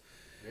Verrills.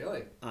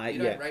 Really? You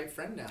don't rate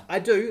Friend now? I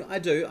do.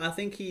 I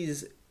think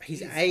he's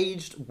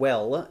aged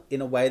well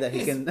in a way that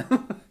he can...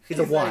 he's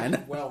a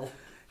wine. Well.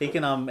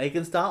 He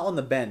can start on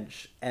the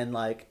bench, and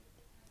like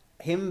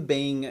him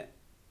being,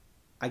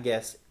 I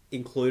guess,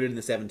 included in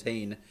the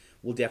 17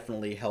 will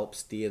definitely help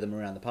steer them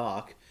around the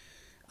park.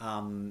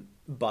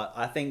 But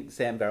I think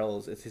Sam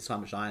Verrills, it's his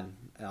time to shine.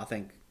 And I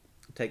think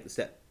take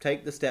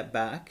the step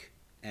back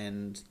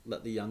and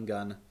let the young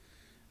gun,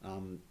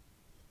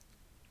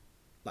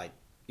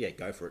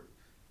 go for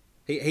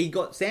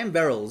it. Sam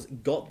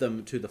Verrills got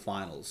them to the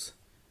finals.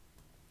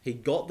 He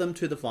got them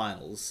to the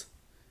finals,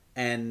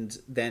 and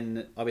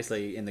then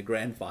obviously in the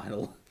grand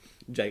final,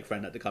 Jake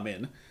Friend had to come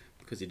in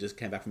because he just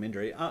came back from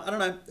injury. I don't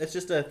know. It's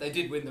just a... They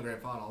did win the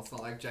grand final. It's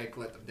not like Jake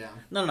let them down.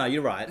 No,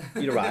 you're right.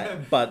 You're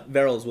right. But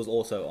Verrills was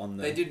also on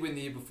the... They did win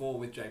the year before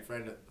with Jake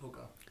Friend at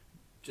hooker.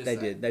 They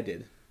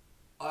did.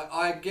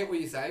 I get what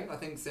you're saying. I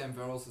think Sam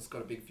Verrills has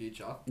got a big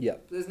future. Yeah.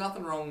 There's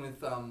nothing wrong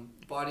with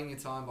biding your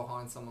time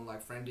behind someone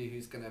like Friendy,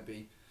 who's going to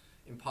be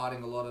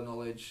imparting a lot of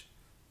knowledge.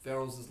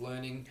 Verrills is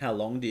learning. How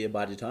long do you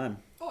bide your time?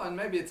 Oh, and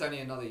maybe it's only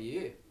another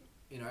year,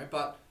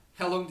 but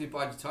how long do you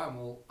bide your time?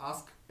 Well,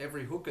 ask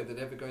every hooker that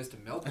ever goes to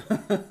Melbourne.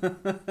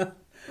 Right?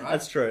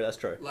 That's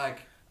true. Like,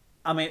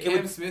 I mean,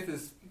 Cam Smith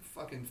is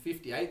fucking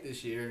 58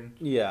 this year, and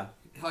yeah,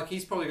 like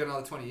he's probably got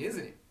another 20 years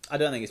in him. I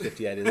don't think he's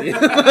 58, is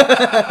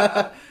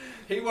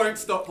he? He won't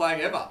stop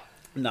playing ever.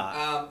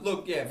 No.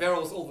 Look, yeah,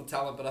 Verrills all the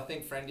talent, but I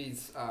think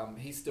Friendy's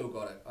he's still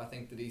got it. I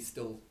think he's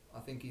still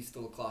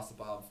a class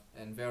above,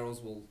 and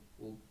Verrills will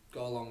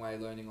go a long way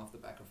learning off the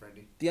back of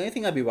Friendy. The only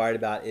thing I'd be worried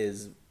about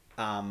is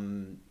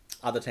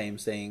other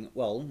teams saying,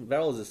 well,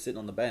 Verrills is sitting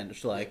on the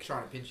bench, like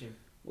trying to pinch him.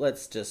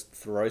 Let's just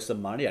throw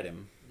some money at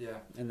him. Yeah.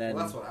 And then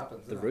that's what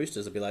happens. The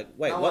Roosters will be like,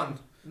 wait, what?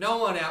 No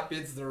one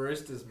outbids the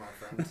Roosters, my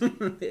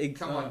friend.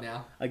 Come on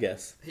now. I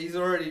guess.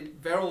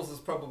 Verrills is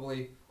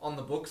probably on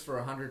the books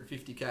for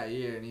 $150K a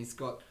year, and he's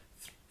got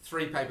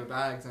 3 paper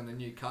bags and a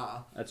new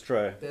car. That's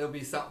true. There'll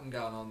be something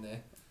going on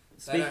there.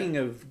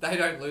 They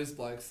don't lose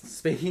blokes.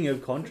 Speaking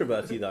of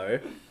controversy, though,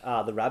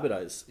 the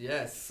Rabbitohs.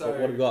 Yes. So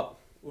what have we got?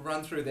 We'll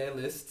run through their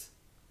list.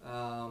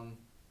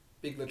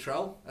 Big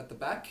Latrell at the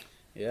back.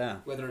 Yeah.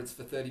 Whether it's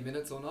for 30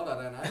 minutes or not,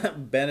 I don't know.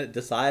 Bennett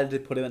decided to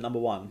put him at number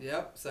 1.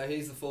 Yep. So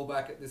he's the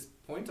fullback at this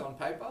point on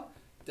paper.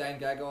 Dane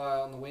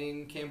Gagai on the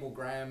wing. Campbell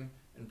Graham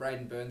and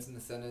Braden Burns in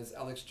the centres.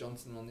 Alex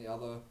Johnson on the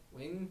other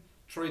wing.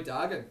 Troy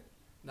Dargan,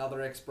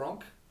 another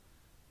ex-Bronc,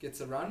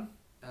 gets a run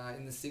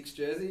in the 6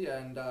 jersey,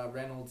 and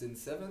Reynolds in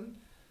 7.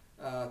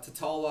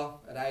 Totola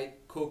at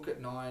 8. Cook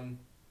at 9.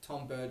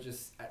 Tom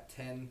Burgess at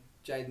 10.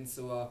 Jaden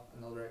Sewer,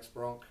 another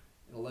ex-Bronc,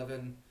 in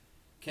 11.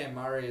 Cam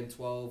Murray in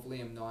 12,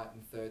 Liam Knight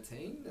in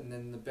 13, and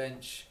then the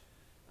bench,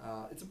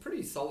 it's a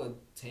pretty solid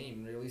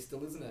team really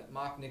still, isn't it?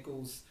 Mark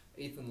Nichols,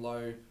 Ethan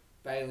Lowe,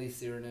 Bailey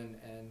Sirinen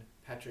and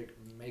Patrick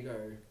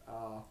Mago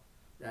are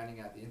rounding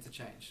out the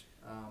interchange.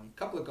 A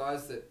couple of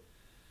guys that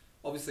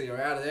obviously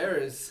are out of there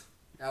is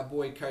our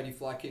boy Cody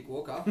Flykick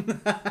Walker.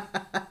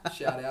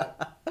 Shout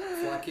out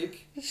Flykick.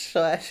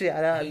 Shout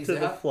out He's to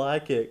the out.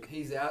 Flykick.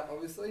 He's out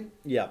obviously.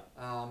 Yeah.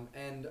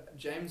 And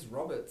James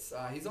Roberts,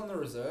 he's on the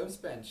reserves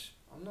bench.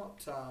 I'm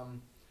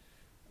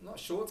not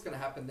sure what's going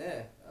to happen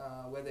there,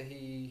 whether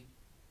he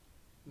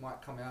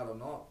might come out or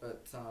not,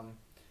 but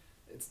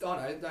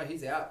no,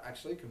 he's out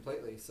actually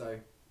completely, so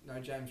no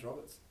James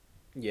Roberts.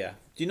 Yeah.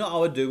 Do you know what I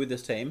would do with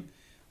this team?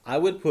 I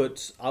would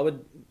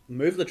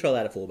move Latrell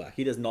out of fullback.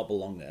 He does not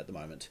belong there at the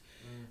moment.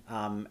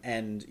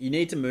 And you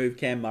need to move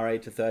Cam Murray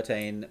to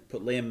 13,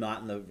 put Liam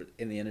Knight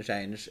in the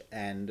interchange,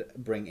 and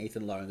bring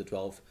Ethan Lowe in the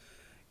 12.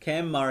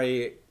 Cam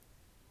Murray...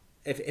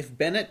 If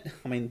Bennett,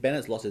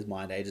 Bennett's lost his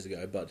mind ages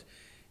ago, but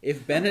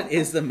if Bennett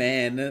is the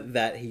man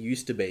that he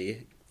used to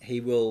be, he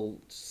will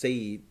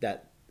see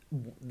that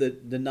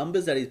the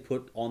numbers that he's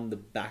put on the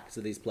backs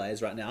of these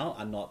players right now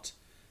are not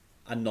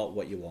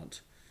what you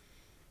want.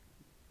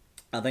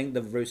 I think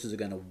the Roosters are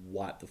going to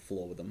wipe the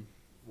floor with them.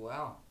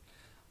 Wow.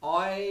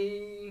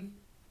 I'm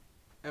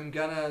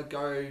going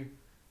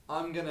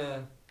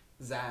to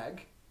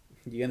zag.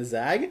 You're going to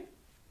zag?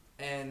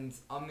 And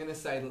I'm going to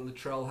say that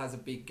Latrell has a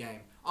big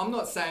game. I'm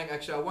not saying,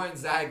 actually, I won't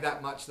zag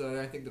that much that I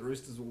don't think the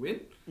Roosters will win.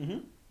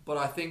 Mm-hmm. But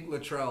I think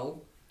Latrell,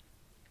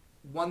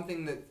 one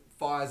thing that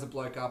fires a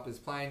bloke up is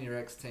playing your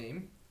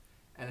ex-team,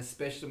 and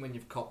especially when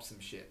you've copped some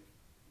shit.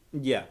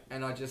 Yeah.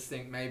 And I just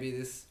think maybe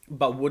this...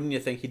 But wouldn't you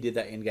think he did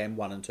that in game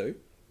 1 and 2?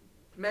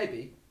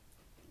 Maybe.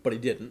 But he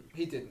didn't.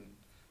 He didn't.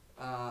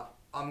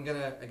 I'm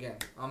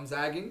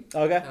zagging.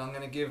 Okay. And I'm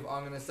going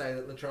to say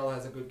that Latrell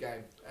has a good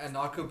game. And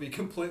I could be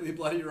completely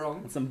bloody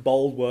wrong. Some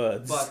bold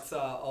words. But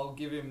I'll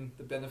give him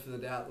the benefit of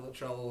the doubt that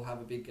Latrell will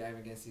have a big game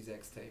against his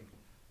ex-team.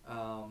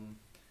 And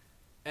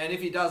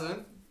if he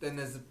doesn't, then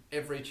there's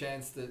every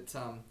chance that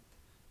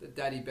that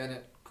Daddy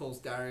Bennett calls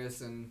Darius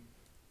and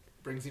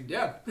brings him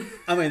down.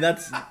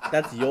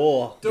 That's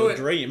your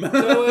dream.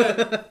 Do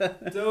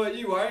it. Do it.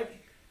 You won't.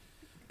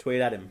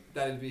 Tweet at him.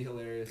 That'd be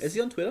hilarious. Is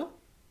he on Twitter?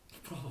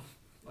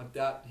 I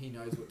doubt he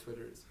knows what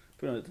Twitter is.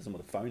 Probably doesn't know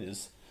what the phone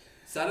is.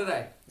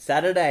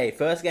 Saturday.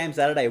 First game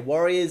Saturday.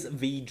 Warriors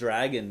v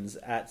Dragons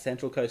at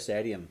Central Coast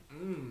Stadium.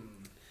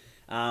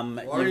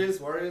 Warriors.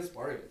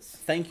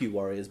 Thank you,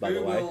 Warriors, by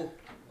the way.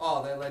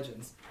 Oh, they're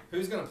legends.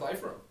 Who's going to play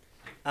for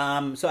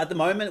them? So at the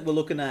moment, we're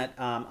looking at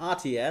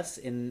RTS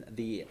in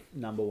the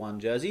number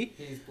 1 jersey.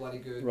 He's bloody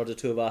good. Roger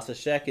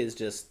Tuivasa-Sheck is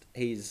just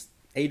he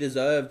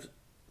deserved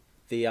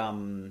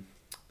the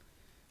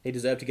he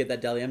deserved to get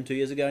that Dally M 2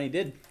 years ago, and he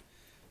did.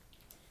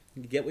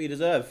 You get what you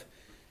deserve.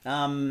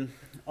 On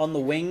the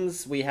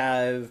wings, we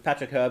have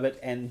Patrick Herbert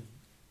and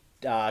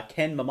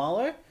Ken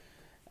Mamalo.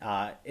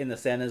 In the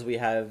centres, we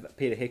have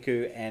Peter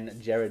Hiku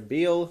and Jared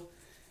Beale.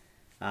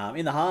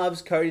 In the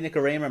halves, Cody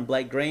Nikorima and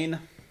Blake Green.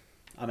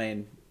 I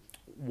mean,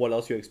 what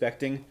else are you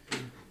expecting?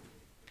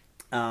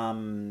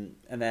 And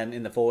then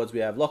in the forwards, we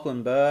have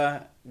Lachlan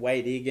Burr,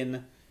 Wade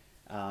Egan,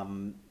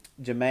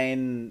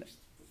 Jermaine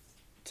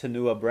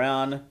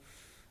Tanua-Brown,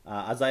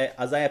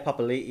 Isaiah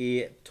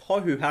Papali'i,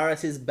 Tohu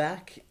Harris is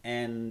back,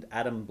 and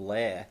Adam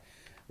Blair,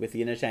 with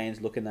the interchange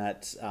looking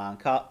at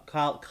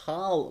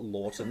Carl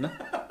Lawton.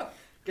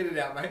 Get it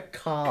out, mate.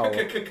 Carl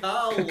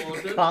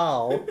Lawton.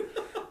 Carl.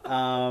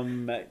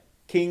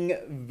 King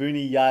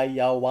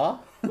Vuniyayawa.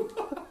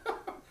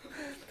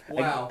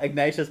 Wow.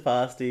 Ignatius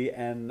Pasti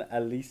and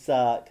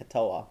Elisa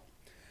Katoa.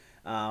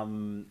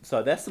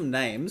 So there's some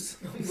names.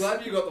 I'm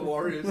glad you got the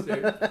Warriors,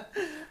 dude.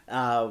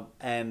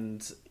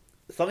 And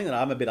something that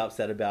I'm a bit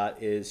upset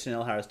about is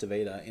Chanel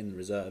Harris-Tavita in the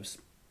reserves.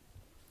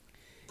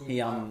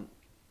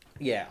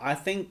 Yeah, I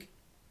think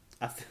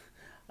I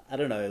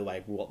don't know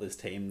like what this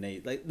team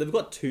needs. Like they've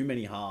got too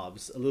many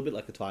halves, a little bit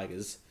like the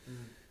Tigers.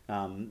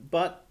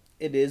 But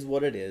it is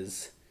what it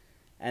is.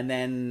 And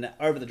then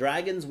over the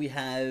Dragons, we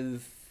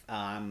have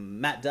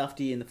Matt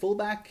Duffy in the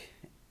fullback.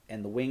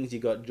 And the wings, you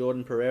got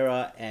Jordan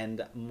Pereira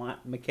and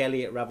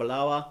Michele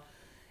Ravalawa.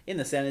 In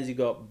the centres, you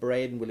got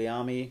Braden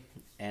Williami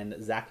and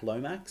Zach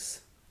Lomax.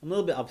 I'm a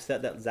little bit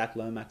upset that Zach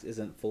Lomax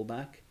isn't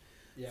fullback,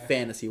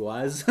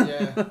 fantasy-wise.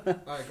 Yeah,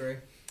 I agree.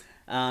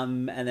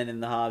 And then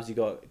in the halves, you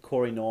got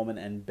Corey Norman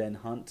and Ben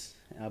Hunt,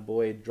 our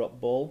boy drop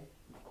ball.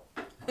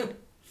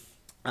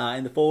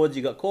 In the forwards,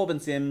 you got Corbin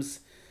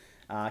Sims,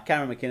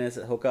 Cameron McInnes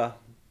at hooker,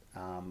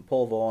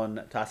 Paul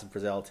Vaughan, Tyson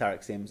Frizzell,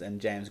 Tarek Sims,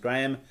 and James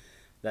Graham.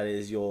 That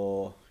is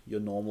your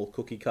normal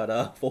cookie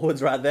cutter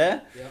forwards right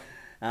there. Yep.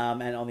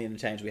 And on the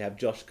interchange, we have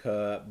Josh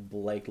Kerr,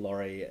 Blake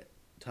Laurie,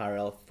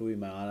 Tyrell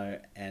Fuimayano,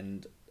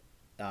 and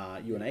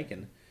Ewan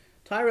Aiken.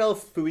 Tyrell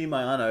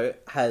Fuimayano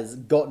has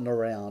gotten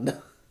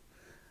around.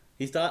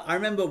 I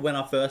remember when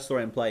I first saw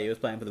him play, he was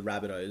playing for the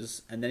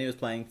Rabbitohs, and then he was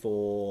playing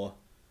for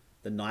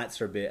the Knights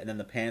for a bit, and then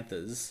the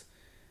Panthers.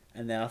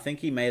 And then I think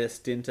he made a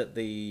stint at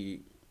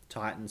the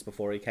Titans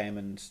before he came,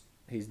 and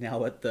he's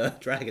now at the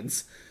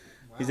Dragons.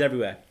 Wow. He's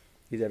everywhere.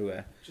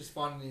 Just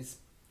finding his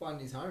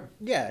home.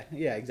 Yeah,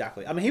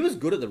 exactly. I mean, he was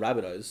good at the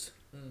Rabbitohs.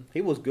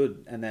 He was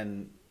good, and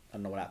then I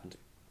don't know what happened.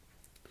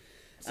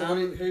 So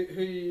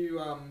who you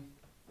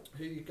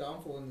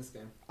going for in this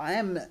game? I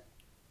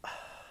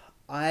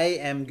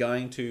am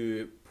going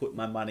to put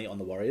my money on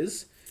the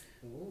Warriors.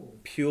 Ooh.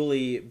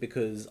 Purely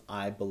because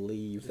I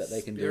believe that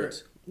they can do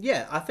it.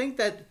 Yeah, I think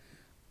that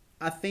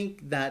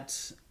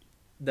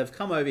they've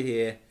come over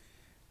here.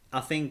 I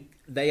think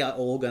they are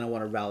all going to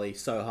want to rally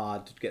so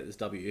hard to get this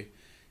W.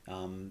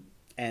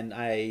 And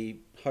I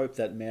hope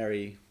that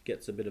Mary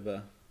gets a bit of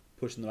a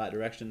push in the right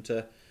direction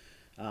to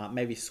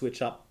maybe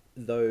switch up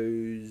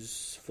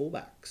those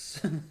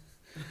fullbacks.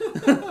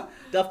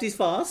 Duffy's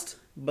fast,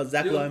 but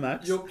Zach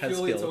Lomax you're has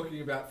purely skill.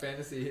 talking about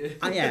fantasy here.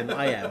 I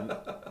am.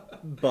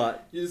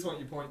 But you just want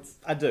your points.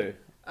 I do.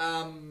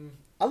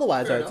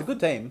 Otherwise, though, it's a good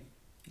team.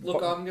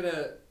 Look, I'm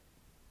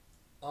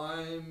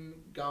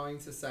going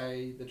to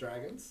say the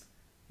Dragons.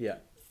 Yeah.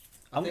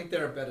 I think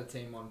they're a better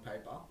team on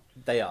paper.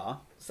 They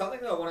are.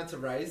 Something that I wanted to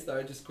raise,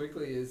 though, just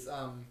quickly, is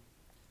I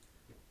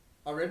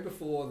read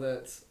before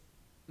that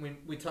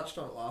we touched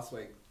on it last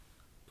week.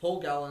 Paul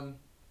Gallen,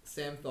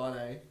 Sam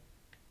Thaiday,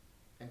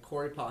 and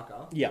Corey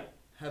Parker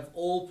have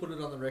all put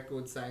it on the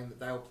record saying that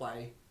they'll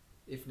play,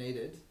 if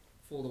needed,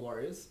 for the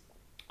Warriors.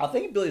 I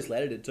think Billy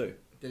Slater did too.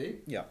 Did he?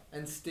 Yeah.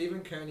 And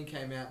Stephen Kearney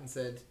came out and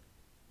said,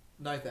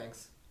 no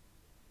thanks.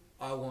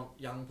 I want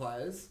young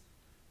players,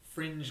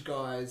 fringe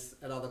guys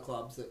at other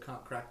clubs that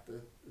can't crack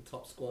the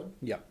top squad.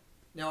 Yeah.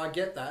 Now, I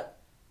get that,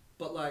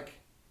 but, like,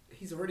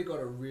 he's already got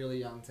a really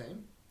young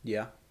team.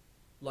 Yeah.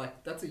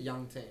 Like, that's a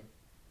young team.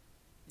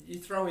 You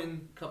throw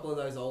in a couple of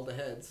those older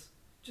heads,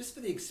 just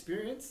for the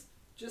experience,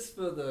 just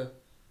for the,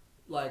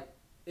 like,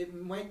 it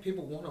make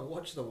people want to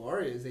watch the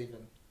Warriors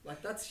even.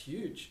 Like, that's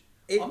huge.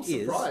 I'm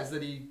surprised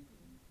that he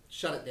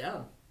shut it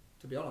down,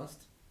 to be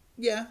honest.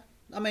 Yeah.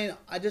 I mean,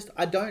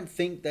 I don't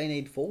think they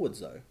need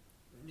forwards, though.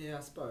 Yeah, I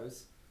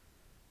suppose.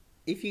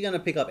 If you're going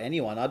to pick up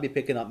anyone, I'd be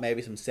picking up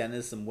maybe some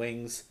centres, some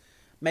wings,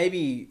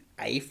 maybe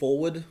a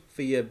forward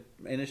for your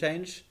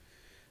interchange.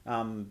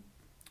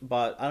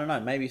 But I don't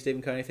know. Maybe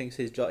Stephen Kearney thinks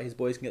his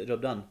boys can get the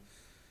job done.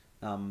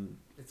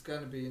 It's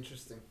going to be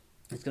interesting.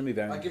 It's going to be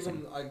very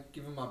interesting. I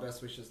give them my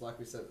best wishes, like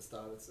we said at the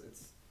start. It's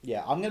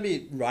Yeah, I'm going to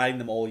be riding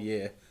them all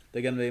year.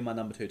 They're going to be my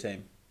number 2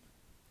 team.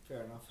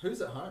 Fair enough.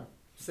 Who's at home?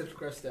 Central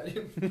Coast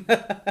Stadium.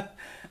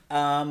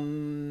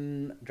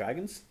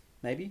 Dragons,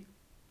 maybe.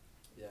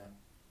 Yeah.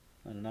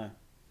 I don't know.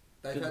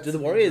 Do the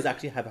Warriors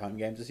actually have home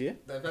games this year?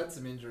 They've had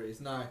some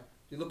injuries. No, if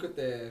you look at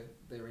their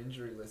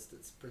injury list,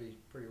 it's pretty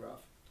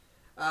rough.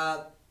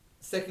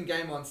 Second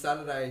game on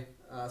Saturday,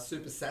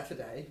 Super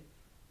Saturday,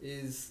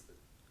 is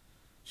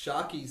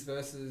Sharkies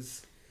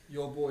versus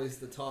your boys,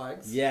 the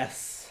Tigers.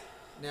 Yes.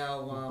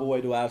 Now,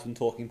 boy, do I have some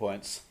talking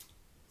points.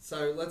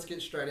 So let's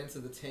get straight into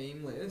the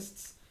team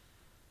lists.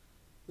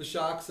 The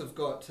Sharks have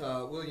got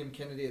William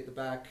Kennedy at the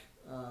back,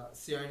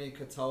 Sione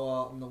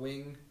Katoa on the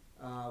wing,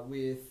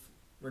 with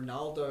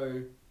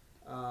Ronaldo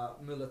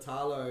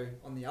Mulatalo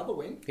on the other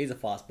wing. He's a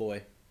fast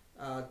boy.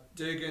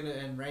 Dugan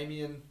and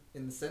Ramian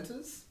in the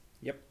centres.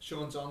 Yep.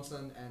 Sean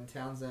Johnson and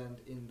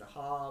Townsend in the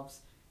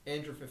halves.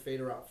 Andrew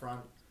Fafita up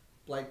front.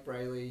 Blake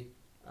Brayley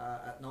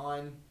at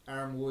 9.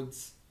 Aaron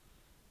Woods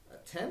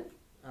at 10.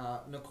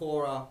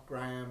 Nakora,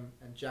 Graham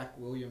and Jack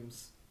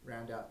Williams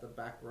round out the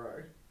back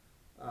row.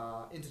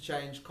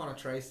 Interchange, Connor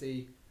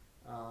Tracy,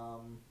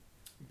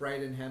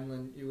 Braden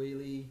Hamlin,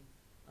 Ueli,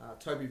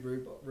 Toby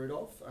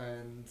Rudolph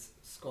and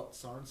Scott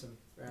Sorensen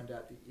round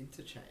out the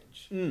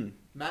interchange.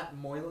 Matt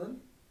Moylan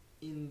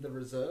in the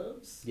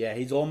reserves. Yeah,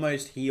 he's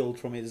almost healed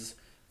from his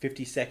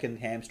 52nd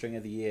hamstring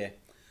of the year.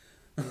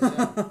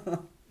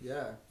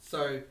 Yeah.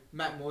 So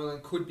Matt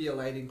Moylan could be a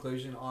late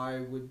inclusion. I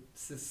would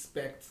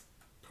suspect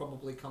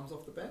probably comes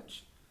off the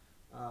bench.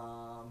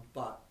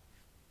 But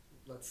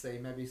let's see.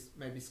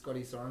 Maybe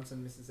Scotty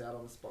Sorensen misses out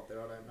on the spot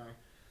there. I don't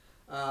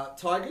know.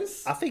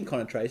 Tigers. I think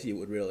Connor Tracy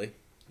would really.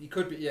 He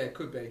could be. Yeah,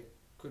 could be.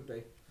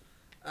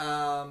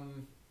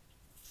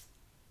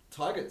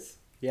 Tigers.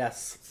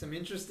 Yes. Some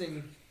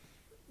interesting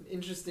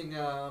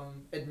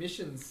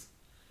admissions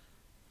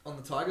on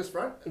the Tigers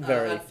front.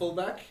 Very. At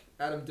fullback,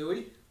 Adam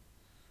Dewey.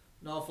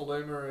 Niall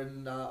Faluma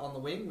and on the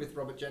wing with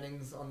Robert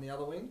Jennings on the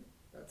other wing.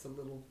 That's a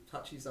little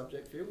touchy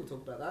subject for you. We'll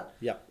talk about that.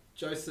 Yep.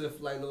 Joseph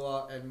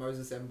Leilua and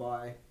Moses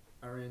Mbai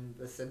are in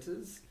the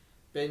centres.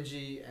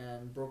 Benji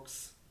and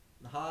Brooks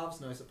in the halves.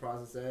 No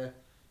surprises there.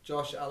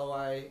 Josh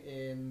Alloway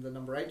in the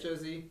number 8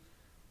 jersey.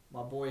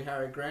 My boy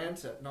Harry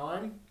Grant at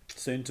 9.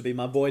 Soon to be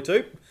my boy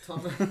too.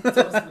 Thomas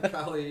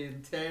McCulley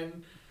in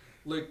 10.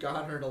 Luke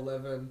Gardner at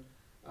 11.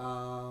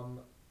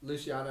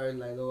 Luciano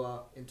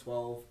Leilua in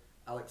 12.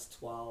 Alex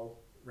Twal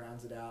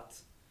rounds it out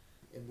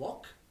in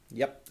lock.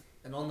 Yep.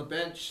 And on the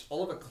bench,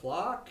 Oliver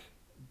Clark,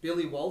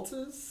 Billy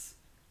Walters,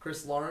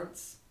 Chris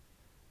Lawrence,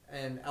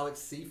 and Alex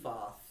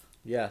Seafarth.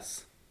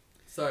 Yes.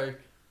 So, a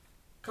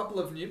couple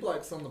of new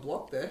blokes on the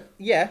block there.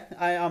 Yeah,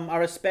 I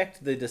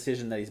respect the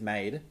decision that he's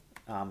made.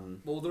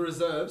 Well, the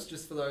reserves,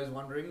 just for those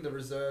wondering, the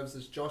reserves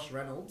is Josh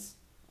Reynolds,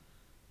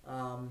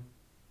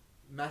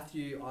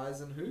 Matthew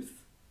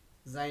Eisenhuth,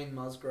 Zane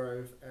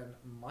Musgrove, and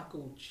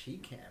Michael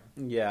Cheekham.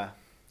 Yeah.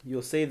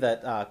 You'll see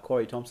that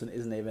Corey Thompson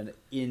isn't even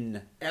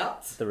in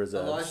Out, the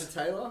reserves. Elijah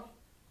Taylor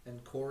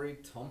and Corey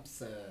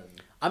Thompson.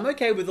 I'm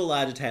okay with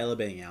Elijah Taylor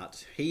being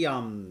out. He's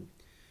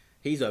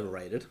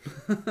overrated.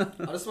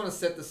 I just want to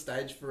set the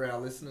stage for our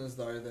listeners,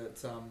 though,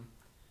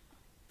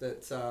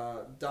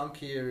 that Dunk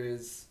here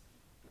is...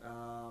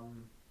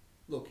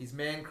 look, his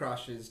man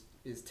crush is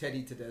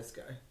Teddy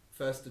Tedesco,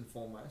 first and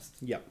foremost.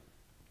 Yep.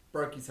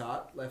 Broke his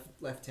heart,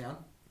 left town.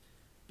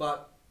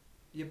 But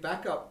your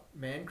backup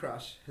man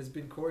crush has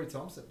been Corey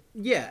Thompson.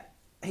 Yeah.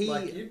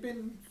 You've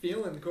been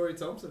feeling Corey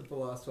Thompson for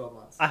the last 12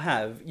 months. I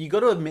have. You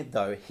got to admit,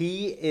 though,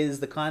 he is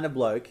the kind of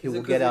bloke who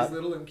will get out... Is it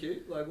because he's little and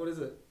cute? Like, what is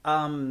it?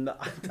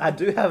 I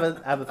do have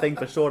a thing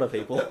for shorter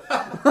people.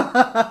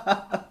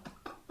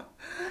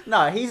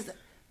 No, he's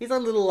a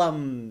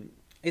little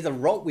he's a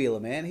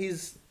Rottweiler, man.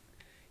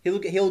 He'll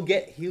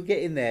get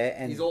in there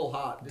and he's all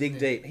heart. Dig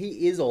deep.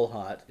 He is all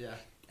heart. Yeah.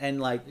 And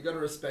you got to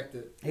respect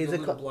it. He's a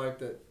little bloke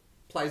that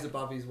plays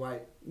above his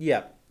weight.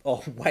 Yeah.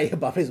 Oh, way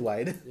above his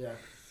weight. Yeah.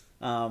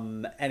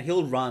 And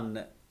he'll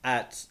run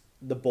at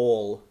the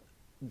ball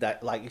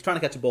that, like, he's trying to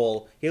catch a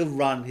ball. He'll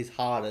run his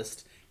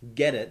hardest,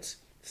 get it,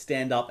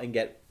 stand up and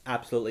get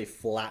absolutely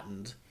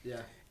flattened.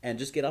 Yeah. And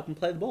just get up and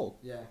play the ball.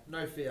 Yeah.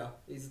 No fear.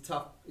 He's a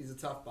tough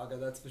bugger,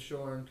 that's for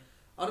sure. And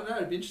I don't know,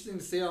 it'd be interesting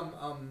to see.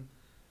 I'm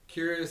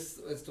curious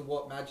as to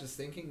what Madge is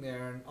thinking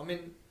there. And I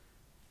mean,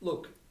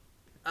 look,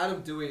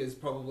 Adam Dewey is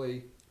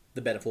probably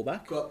the better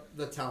fullback. Got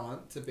the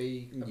talent to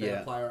be a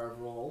better player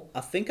overall.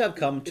 I think I've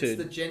come to... It's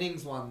the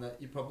Jennings one that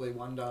you probably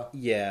wonder,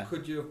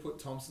 could you have put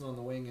Thompson on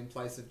the wing in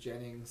place of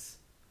Jennings?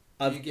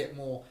 Do you get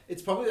more?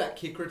 It's probably that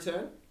kick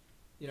return.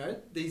 You know,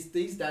 these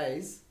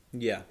days,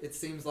 it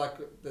seems like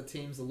the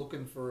teams are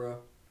looking for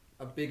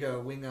a bigger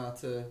winger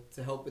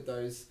to help with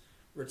those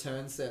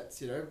return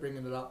sets, you know,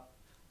 bringing it up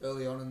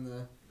early on in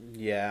the...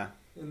 Yeah.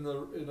 In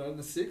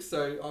the six.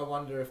 So I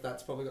wonder if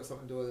that's probably got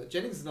something to do with it.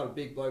 Jennings is not a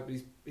big bloke, but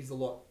he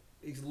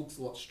looks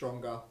a lot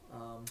stronger.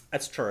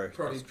 That's true.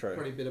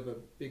 Probably a bit of a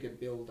bigger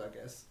build, I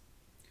guess.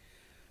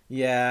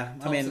 Yeah,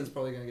 Thompson's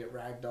probably going to get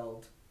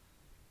ragdolled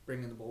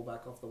bringing the ball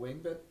back off the wing,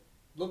 but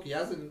look, he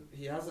hasn't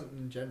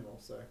in general.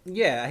 So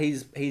yeah,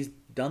 he's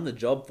done the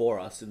job for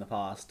us in the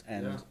past,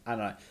 and I don't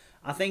know.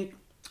 I think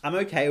I'm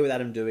okay with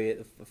Adam Dewey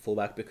at the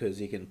fullback because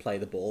he can play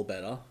the ball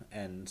better,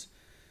 and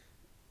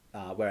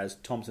whereas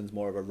Thompson's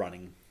more of a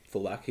running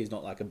fullback. He's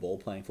not like a ball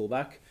playing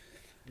fullback.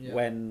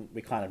 when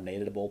we kind of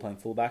needed a ball playing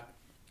fullback.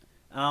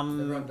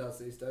 Everyone does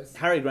these days.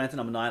 Harry Grant at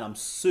number 9, I'm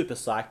super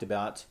psyched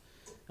about.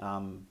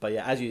 But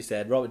yeah, as you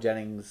said, Robert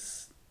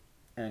Jennings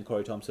and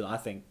Corey Thompson, I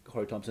think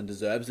Corey Thompson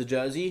deserves the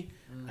jersey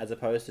as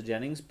opposed to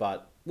Jennings,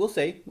 but we'll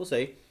see.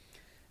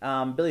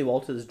 Billy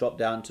Walters dropped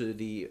down to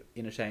the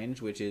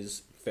interchange, which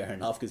is fair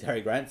enough because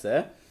Harry Grant's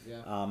there.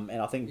 Yeah.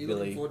 And I think Are you Billy...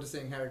 looking forward to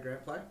seeing Harry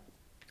Grant play?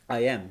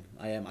 I am.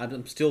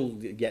 I'm still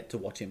yet to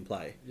watch him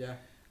play. Yeah.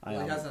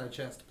 Well, he hasn't had a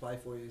chance to play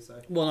for you,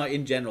 so... Well, no,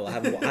 in general, I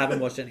haven't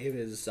watched any of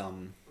his...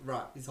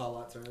 Right, his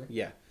highlights or anything?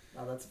 Yeah.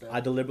 Oh, that's fair.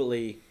 I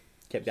deliberately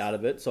kept out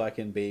of it so I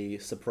can be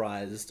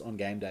surprised on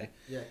game day.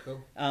 Yeah,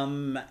 cool.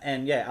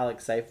 And yeah,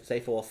 Alex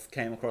Seyforth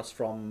came across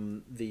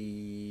from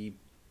the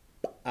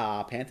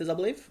Panthers, I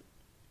believe.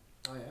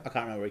 Oh, yeah. I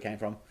can't remember where he came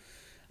from.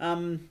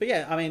 But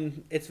yeah, I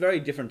mean, it's a very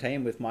different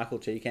team with Michael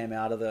Chi came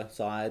out of the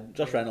side.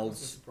 Josh Reynolds...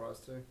 I was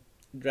surprised too.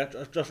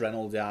 Josh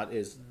Reynolds out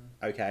is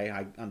okay,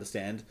 I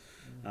understand.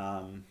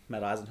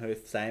 Matt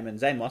Eisenhuth, same. And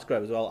Zane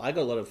Musgrove as well. I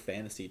got a lot of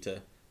fantasy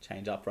to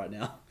change up right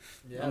now.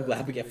 Yeah, I'm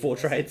glad we get 4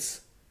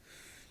 trades.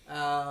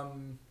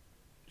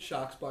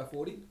 Sharks by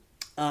 40?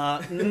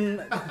 I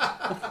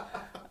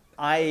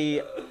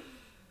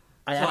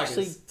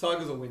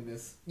Tigers will win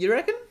this. You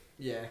reckon?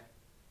 Yeah.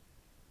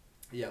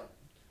 Yeah.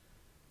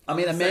 I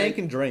mean, a man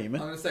can dream.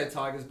 I'm going to say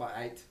Tigers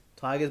by 8.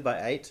 Tigers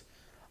by 8.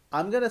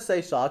 I'm going to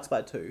say Sharks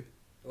by 2.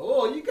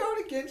 Oh, you're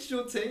going against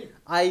your team.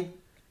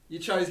 You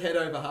chose head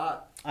over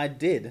heart. I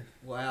did.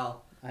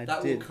 Wow. I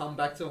that did. will come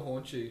back to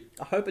haunt you.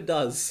 I hope it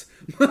does.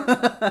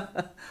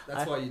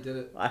 That's why you did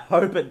it. I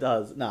hope it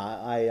does.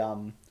 Nah,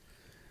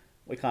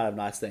 we can't have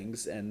nice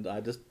things, and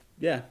I just,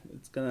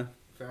 it's gonna...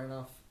 Fair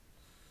enough.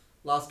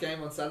 Last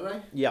game on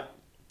Saturday? Yep.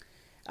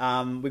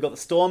 We got the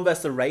Storm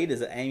versus the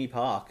Raiders at Amy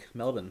Park,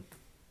 Melbourne.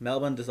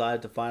 Melbourne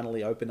decided to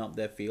finally open up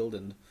their field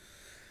and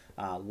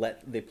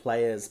let the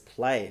players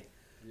play.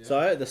 Yeah.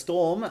 So the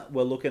Storm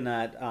were looking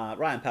at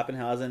Ryan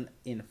Pappenhausen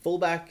in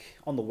fullback.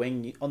 On the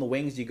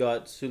wings, you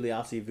got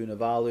Suliasi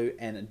Vunivalu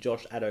and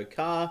Josh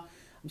Adokar.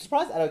 I'm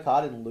surprised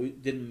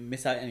Adokar didn't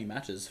miss out any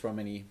matches from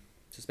any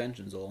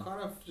suspensions or.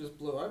 Kind of just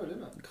blew over,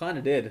 didn't it? Kind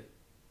of did.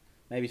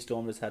 Maybe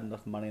Storm just had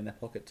enough money in their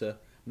pocket to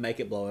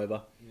make it blow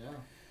over.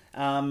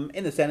 Yeah.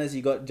 In the centres,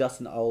 you got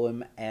Justin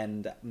Olam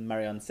and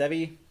Marion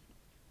Sevi.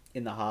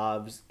 In the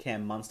halves,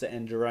 Cam Munster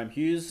and Jerome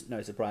Hughes.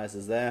 No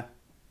surprises there.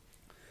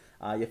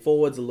 Your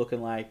forwards are looking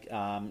like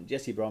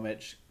Jesse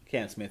Bromwich,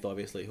 Cam Smith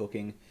obviously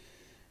hooking,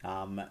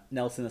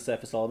 Nelson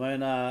Asafa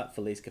Solomona,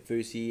 Felice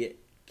Kafusi,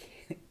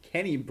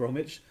 Kenny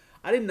Bromwich.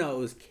 I didn't know it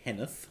was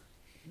Kenneth.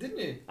 Didn't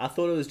you? I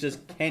thought it was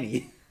just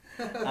Kenny.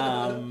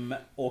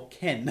 Or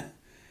Ken.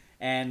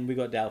 And we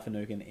got Dale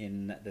Finucane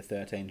in the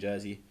 13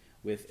 jersey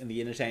with in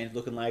the interchange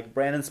looking like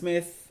Brandon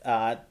Smith,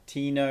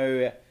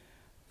 Tino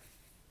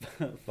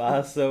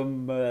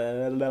Farsum.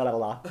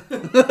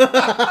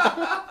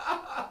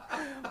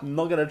 I'm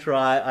not going to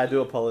try. I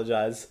do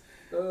apologise.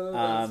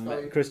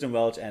 Kristen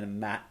Welch and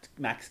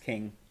Max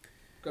King.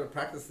 Got to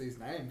practice these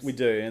names. We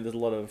do, and there's a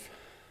lot of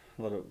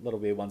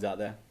weird ones out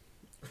there.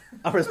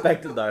 I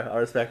respect it, though. I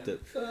respect it.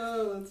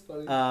 Oh, that's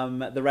funny.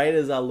 The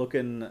Raiders are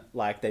looking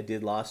like they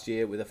did last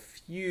year with a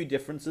few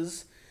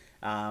differences.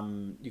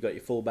 You got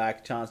your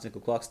fullback, Chance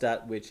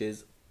Nickel-Clockstadt, which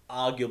is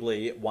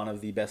arguably one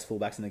of the best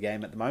fullbacks in the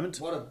game at the moment.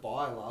 What a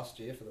buy last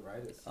year for the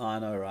Raiders. I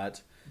know,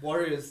 right?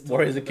 Warriors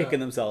are kicking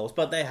themselves,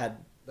 but they have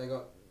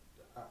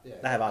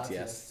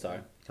RTS, so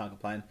can't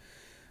complain.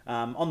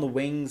 On the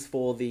wings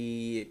for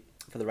the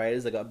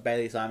Raiders, they got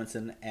Bailey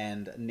Simonson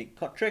and Nick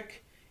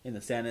Kotrick. In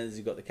the centres,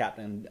 you've got the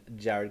captain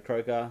Jared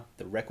Croker,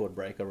 the record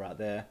breaker right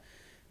there,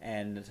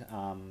 and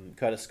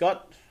Curtis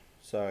Scott.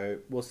 So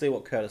we'll see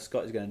what Curtis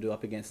Scott is going to do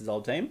up against his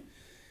old team.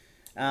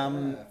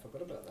 I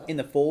forgot about that. In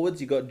the forwards,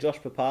 you've got Josh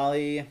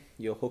Papali.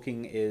 Your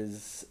hooking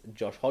is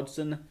Josh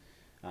Hodgson.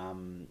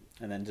 And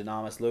then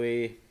Dynamis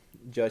Louis,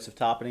 Joseph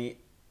Tarpany,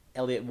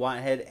 Elliot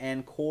Whitehead,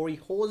 and Corey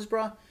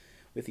Horsburgh,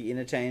 with the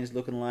interchange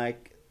looking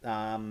like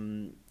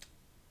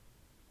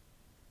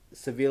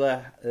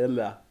Saliva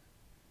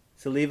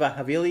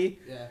Havili,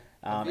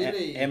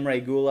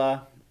 Emre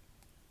Gula,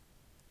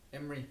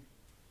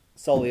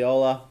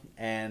 Soliola,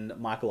 and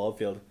Michael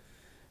Oldfield.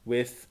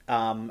 With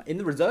in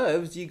the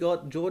reserves, you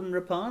got Jordan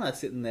Rapana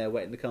sitting there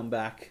waiting to come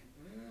back.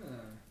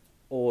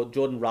 Or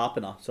Jordan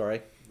Rapana,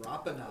 sorry.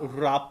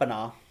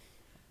 Rapana.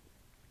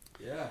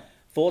 Yeah.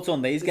 Thoughts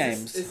on these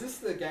games? Is this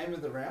the game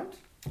of the round?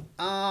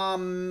 I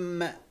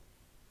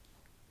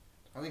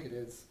think it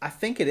is. I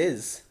think it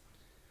is.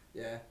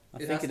 Yeah. I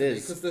think it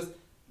is. Because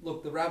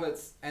look, the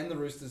Rabbits and the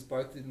Roosters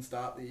both didn't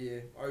start the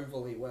year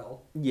overly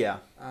well. Yeah.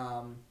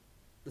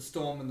 The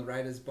Storm and the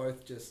Raiders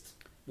both just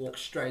walked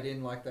straight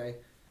in like they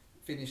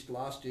finished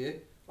last year.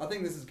 I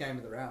think this is game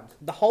of the round.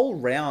 The whole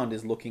round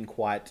is looking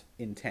quite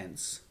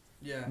intense.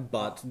 Yeah.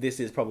 But this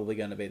is probably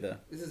going to be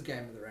This is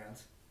game of the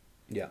round.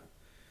 Yeah.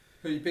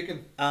 Who are you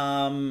picking?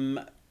 I'm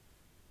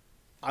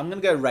going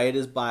to go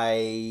Raiders by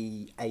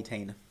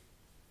 18.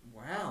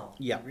 Wow.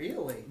 Yeah.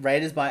 Really?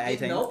 Raiders by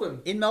 18.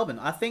 In Melbourne.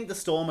 I think the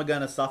Storm are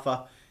going to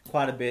suffer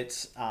quite a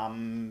bit.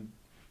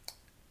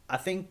 I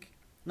think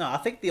No, I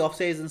think the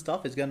off-season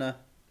stuff is going to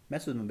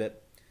mess with him a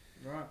bit,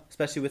 Right.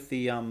 especially with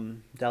the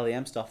Dally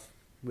M stuff,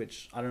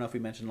 which I don't know if we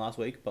mentioned last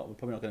week, but we're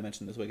probably not going to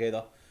mention this week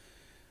either.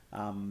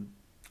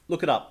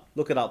 Look it up.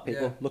 Look it up,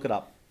 people. Yeah. Look it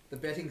up. The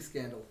betting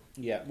scandal.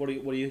 Yeah. What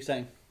are you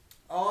saying?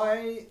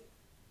 I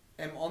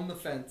am on the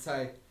fence.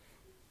 Hey,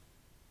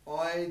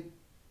 I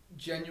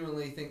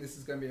genuinely think this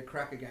is going to be a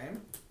cracker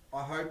game.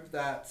 I hope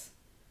that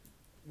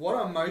what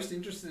I'm most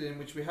interested in,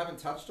 which we haven't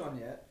touched on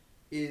yet,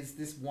 is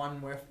this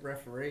one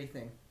referee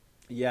thing.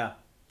 Yeah.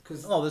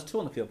 Because There's 2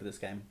 on the field for this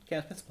game.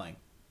 Cam Smith's playing.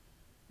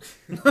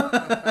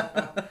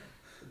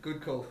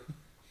 good call,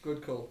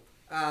 good call.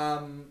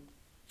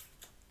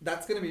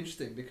 That's going to be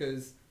interesting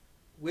because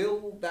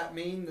will that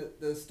mean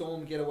that the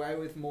Storm get away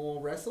with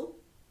more wrestle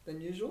than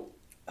usual?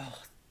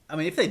 I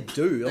mean, if they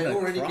do, They I'm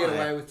already cry. get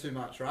away with too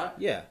much, right?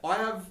 Yeah.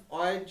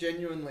 I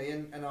genuinely,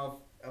 and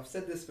I've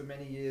said this for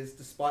many years,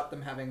 despite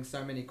them having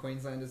so many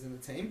Queenslanders in the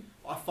team,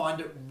 I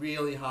find it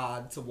really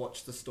hard to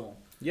watch the Storm.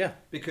 Yeah.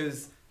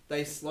 Because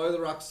they slow the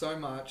ruck so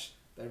much,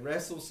 they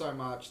wrestle so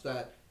much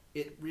that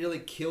it really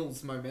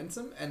kills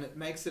momentum and it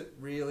makes it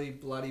really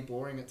bloody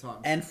boring at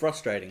times. And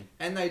frustrating.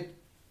 And they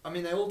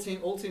all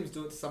teams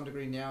do it to some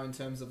degree now in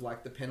terms of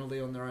like the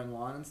penalty on their own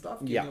line and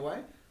stuff, giving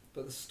away.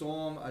 But the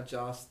Storm are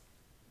just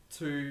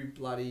too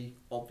bloody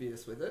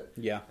obvious with it.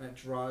 Yeah. And it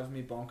drives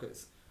me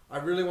bonkers. I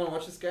really want to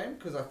watch this game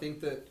because I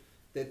think that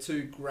they're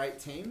two great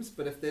teams,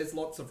 but if there's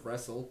lots of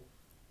wrestle,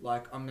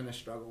 like, I'm going to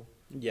struggle.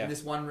 Yeah. And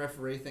this one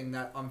referee thing,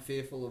 that I'm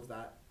fearful of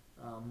that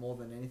more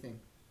than anything.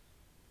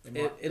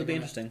 It'll be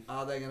interesting.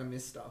 Are they going to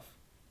miss stuff?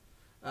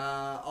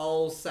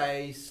 I'll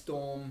say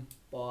Storm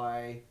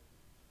by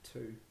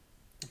 2.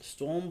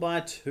 Storm by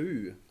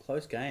 2.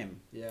 Close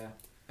game. Yeah.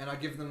 And I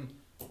give them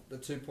the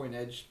 2-point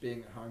edge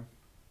being at home.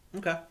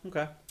 Okay.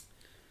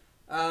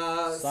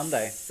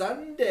 Sunday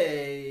fun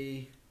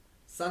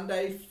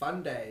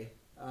day.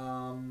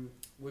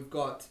 We've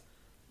got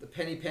the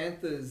Penny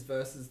Panthers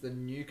versus the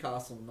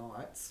Newcastle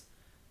Knights.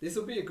 This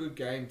will be a good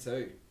game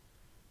too.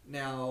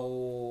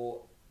 Now,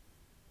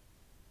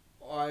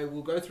 I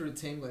will go through the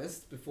team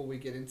list before we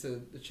get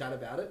into the chat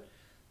about it.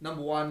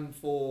 Number 1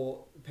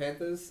 for the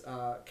Panthers,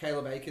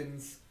 Caleb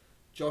Akins,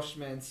 Josh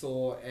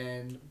Mansour,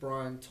 and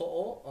Brian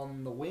To'o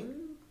on the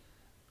wings,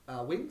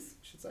 I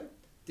should say.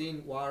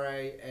 Dean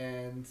Ware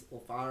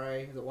or Fare.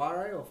 Is it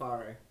Ware or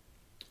Fare?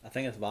 I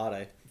think it's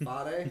Vardy.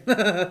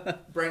 Vardy.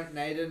 Brent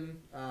Naden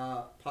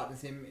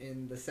partners him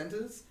in the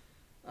centres.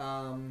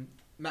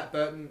 Matt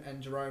Burton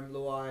and Jerome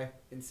Luai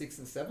in 6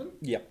 and 7.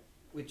 Yep.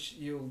 Which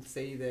you'll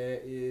see there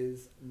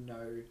is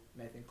no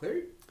Nathan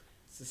Cleary.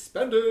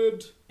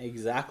 Suspended.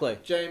 Exactly.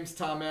 James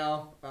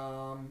Tarmow,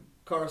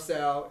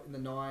 Coruscant in the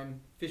 9,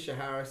 Fisher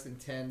Harris in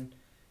 10,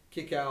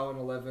 Kickow in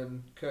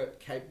 11, Kurt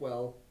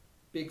Capewell,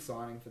 big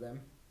signing for them.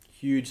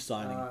 Huge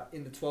signing.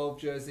 In the 12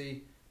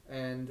 jersey,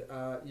 and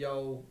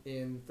Yo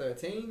in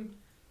 13.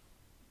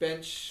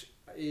 Bench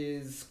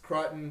is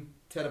Crichton,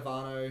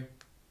 Tedavano,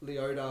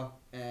 Leota,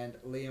 and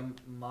Liam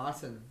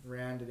Martin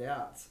rounded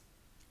out.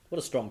 What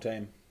a strong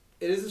team.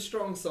 It is a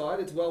strong side.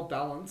 It's well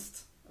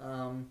balanced.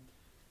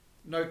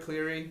 No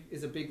Cleary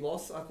is a big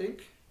loss, I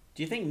think.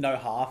 Do you think no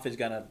half is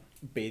going to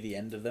be the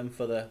end of them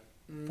for the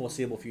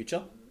foreseeable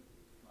future?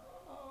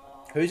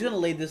 Who's going to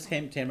lead this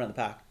team around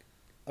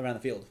the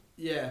field?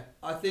 Yeah,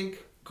 I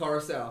think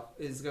Coruscant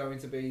is going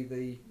to be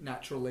the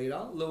natural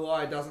leader.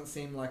 Luai doesn't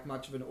seem like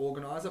much of an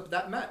organiser, but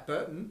that Matt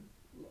Burton,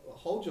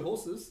 hold your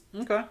horses.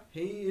 Okay.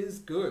 He is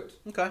good.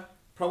 Okay.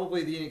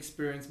 Probably the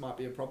inexperience might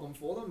be a problem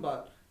for them,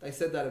 but they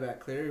said that about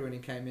Cleary when he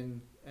came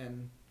in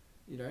and,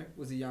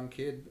 was a young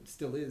kid, but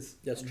still is.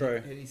 That's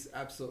true. And he's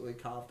absolutely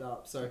carved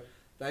up. So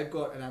they've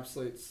got an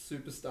absolute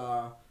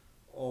superstar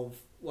of,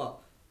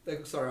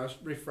 I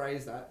should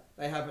rephrase that.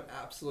 They have an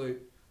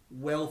absolute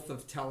wealth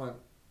of talent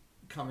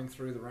coming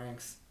through the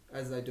ranks,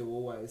 as they do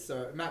always.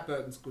 So Matt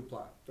Burton's a good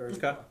player. Very good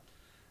player.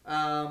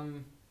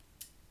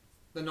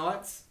 The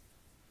Knights,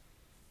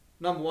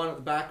 number 1 at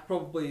the back,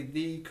 probably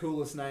the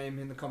coolest name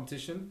in the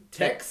competition.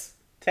 Tex.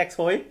 Tex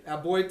Hoy. Our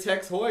boy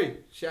Tex Hoy.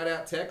 Shout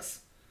out Tex.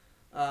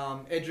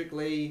 Edric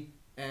Lee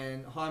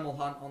and Heimel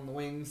Hunt on the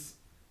wings.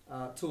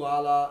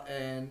 Tuala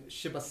and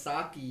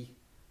Shibasaki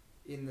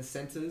in the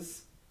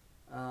centres.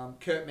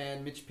 Kurt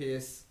Mann, Mitch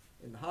Pearce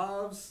in the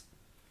halves.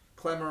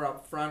 Clemmer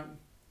up front.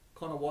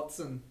 Connor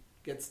Watson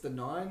gets the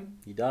 9.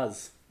 He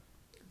does.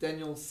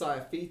 Daniel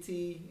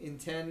Saifiti in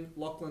 10.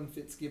 Lachlan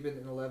Fitzgibbon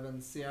in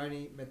 11.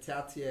 Sione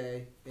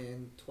Metautier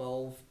in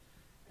 12.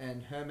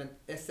 And Herman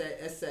Essay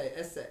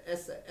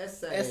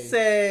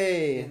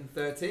in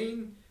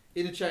 13.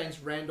 Interchange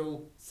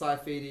Randall,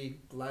 Saifidi,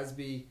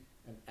 Glasby,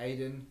 and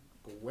Aiden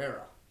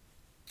Guerra.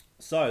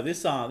 So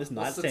this What's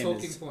Knights the team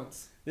talking is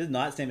points? this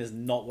Knights team is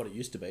not what it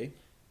used to be.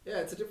 Yeah,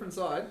 it's a different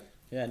side.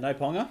 Yeah, no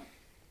Ponga.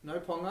 No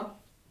Ponga.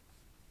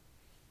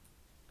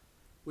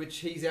 Which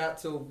he's out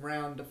till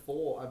round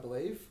 4, I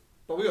believe.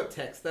 But we got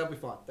Tex. They'll be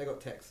fine. They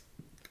got Tex.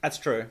 That's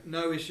true.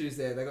 No issues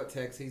there. They got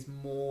Tex. He's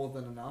more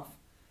than enough.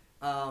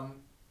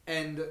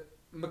 And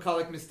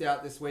McCulloch missed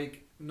out this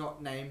week,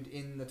 not named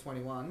in the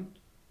 21.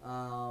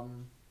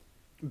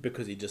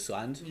 Because he just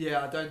signed.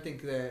 Yeah, I don't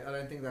think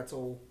that's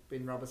all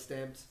been rubber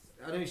stamped.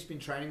 I know he's been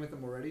training with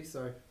them already,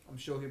 so I'm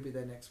sure he'll be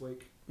there next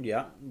week.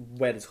 Yeah.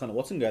 Where does Connor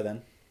Watson go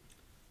then?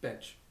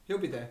 Bench. He'll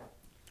be there.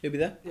 He'll be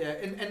there? Yeah,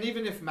 and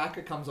even if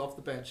Macca comes off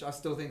the bench, I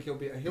still think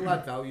he'll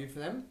add value for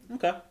them.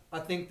 Okay. I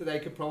think that they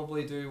could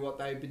probably do what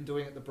they've been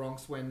doing at the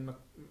Bronx when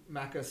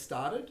Macca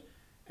started,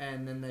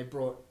 and then they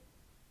brought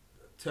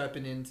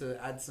Turpin in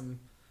to add some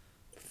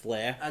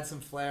flair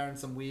and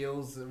some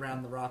wheels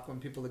around the ruck when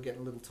people are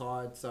getting a little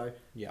tired. So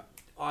yeah,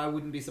 I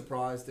wouldn't be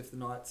surprised if the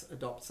Knights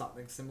adopt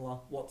something similar.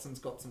 Watson's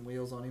got some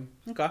wheels on him.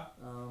 Okay.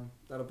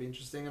 That'll be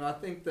interesting, and I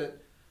think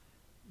that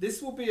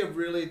this will be a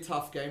really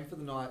tough game for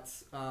the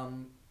Knights,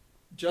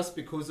 just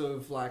because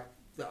of like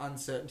the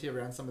uncertainty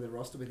around some of their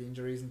roster with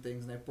injuries and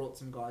things, and they've brought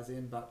some guys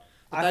in, but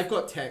they've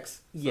got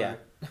Tex. So yeah,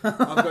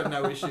 I've got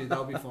no issue.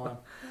 They'll be fine.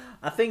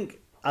 I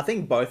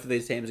think both of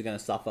these teams are going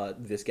to suffer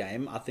this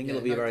game. I think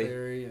it'll be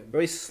a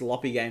very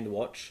sloppy game to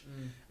watch.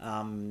 Who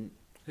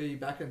are you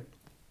backing?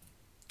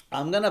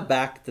 I'm going to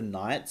back the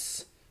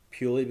Knights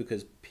purely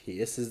because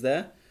Pierce is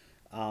there.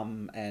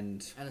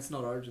 And it's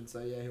not Origin, so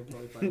yeah, he'll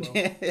probably play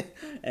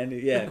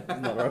well.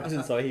 Not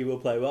Origin, so he will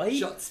play well.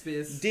 Shot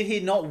Spears. Did he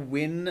not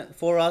win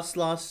for us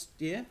last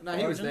year? No,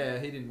 he was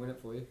there. He didn't win it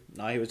for you.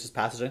 No, he was just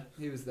passaging.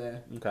 He was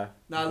there. Okay.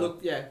 No,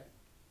 look, yeah.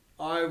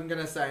 I'm going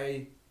to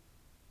say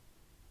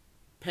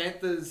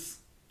Panthers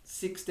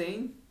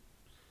 16,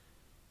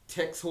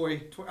 Tex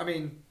Hoy,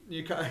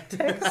 Newcastle.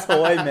 Tex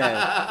Hoy,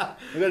 man.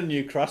 We've got a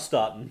new crush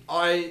starting.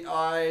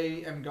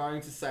 I am going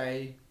to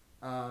say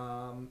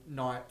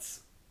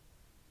Knights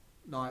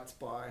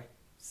by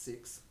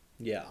 6.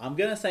 Yeah, I'm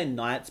going to say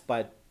Knights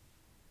by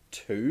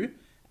 2.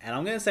 And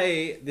I'm going to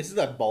say, this is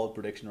a bold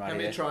prediction right here.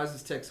 How many tries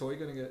is Tex Hoy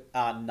going to get?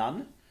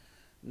 None.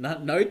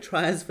 No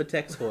tries for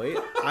Tex Hoy.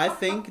 I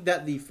think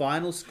that the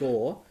final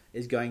score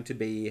is going to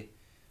be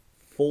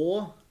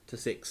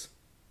 4-6.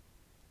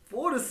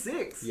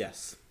 4-6?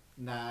 Yes.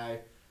 No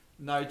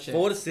chance.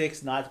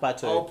 4-6, Knights by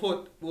 2.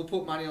 We'll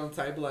put money on the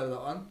table over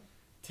that one.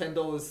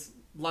 $10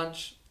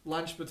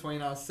 lunch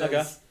between us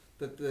says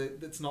that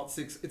it's not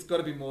 6. It's got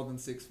to be more than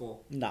 6-4.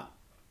 No.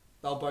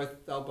 They'll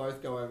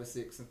both go over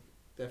 6,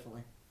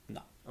 definitely.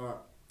 No. All right.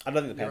 I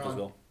don't think the Panthers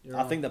will.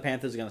 I think the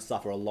Panthers are going to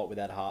suffer a lot with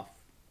that half.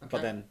 Okay.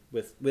 But then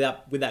with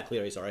that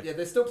Cleary, sorry. Yeah,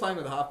 they're still playing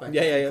with a halfback.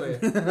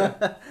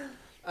 Yeah.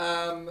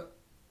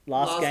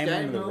 Last game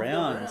of the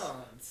round.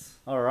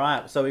 All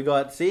right, so we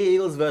got Sea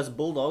Eagles versus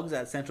Bulldogs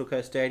at Central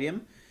Coast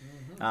Stadium.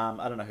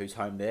 Mm-hmm. I don't know who's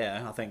home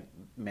there. I think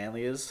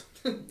Manly is.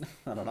 I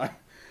don't know. It's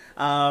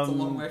a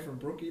long way from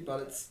Brookie,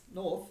 but it's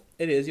north.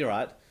 It is, you're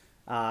right.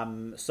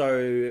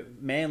 So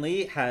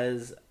Manly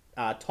has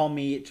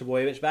Tommy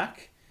Trbojevic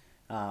back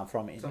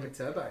from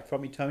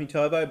Tommy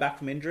Turbo back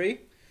from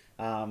injury.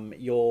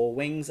 Your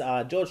wings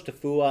are George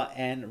Tafua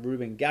and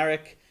Ruben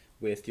Garrick,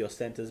 with your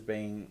centres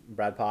being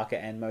Brad Parker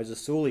and Moses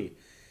Sully.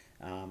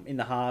 In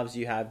the halves,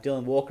 you have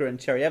Dylan Walker and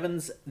Cherry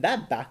Evans.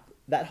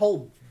 That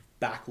whole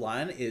back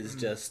line is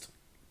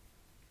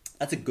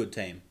that's a good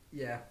team.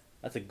 Yeah.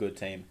 That's a good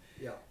team.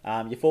 Yeah.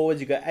 Your forwards,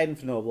 you got Aiden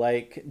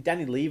Fanua-Blake,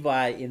 Danny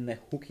Levi in the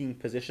hooking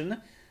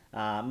position,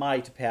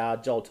 Marty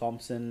Tapau, Joel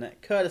Thompson,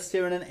 Curtis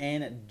Sirenen,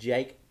 and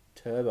Jake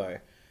Turbo.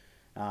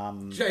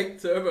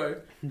 Jake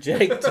Turbo.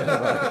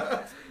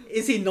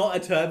 Is he not a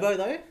turbo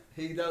though?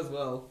 He does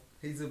well.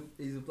 He's a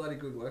bloody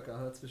good worker,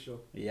 that's for sure.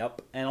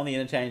 Yep. And on the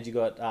interchange, you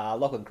got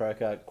Lachlan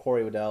Croker,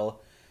 Corey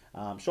Waddell,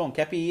 Sean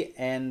Kepi,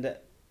 and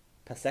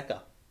Paseka.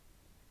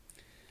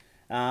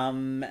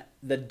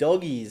 The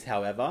doggies,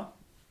 however,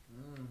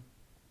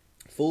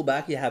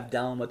 fullback, you have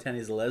Dallin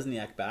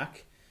Watene-Zelezniak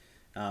back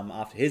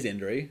after his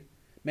injury.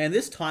 Man,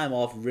 this time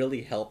off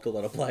really helped a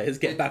lot of players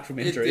get back from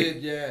injury. It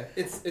did, yeah.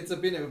 It's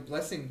been a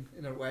blessing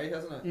in a way,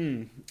 hasn't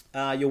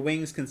it? Your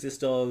wings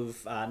consist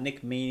of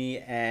Nick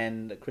Meaney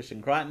and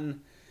Christian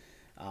Crichton.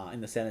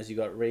 In the centres, you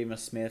got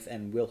Remus Smith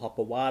and Will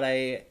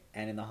Hopewade,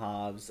 and in the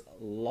halves,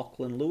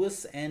 Lachlan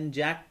Lewis and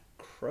Jack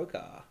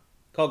Cogger.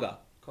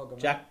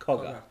 Jack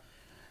Cogger.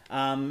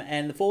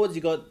 And the forwards,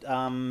 you got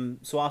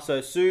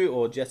Suaso Sue,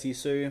 or Jesse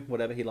Sue,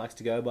 whatever he likes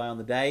to go by on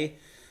the day.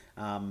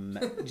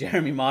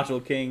 Jeremy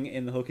Marshall-King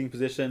in the hooking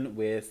position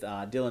with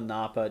Dylan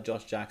Napa,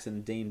 Josh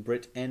Jackson, Dean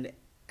Britt, and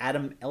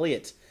Adam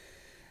Elliott.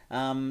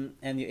 And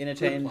your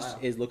interchange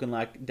is looking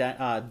like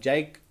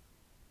Jake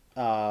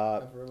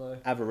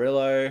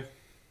Avarillo.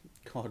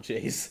 Oh,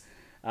 jeez.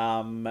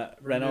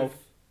 Renouf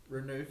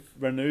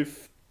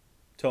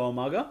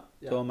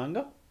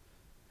Toamaga.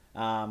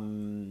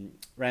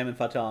 Raymond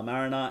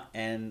Fatala-Mariner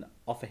and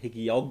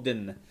Ofahiki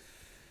Ogden.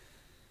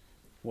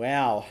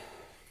 Wow.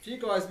 A few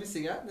guys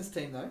missing out in this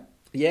team, though.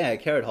 Yeah,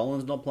 Kerrod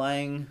Holland's not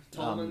playing.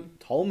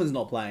 Tolman's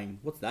not playing.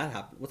 What's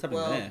happening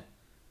there?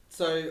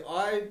 So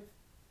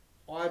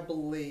I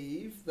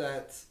believe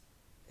that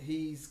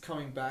he's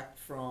coming back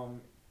from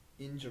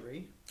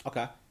injury.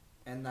 Okay.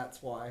 And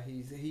that's why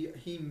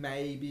he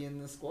may be in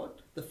the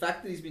squad. The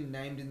fact that he's been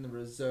named in the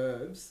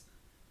reserves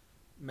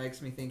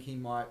makes me think he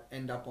might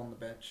end up on the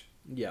bench.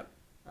 Yep.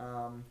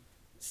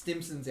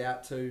 Stimson's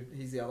out too.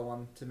 He's the other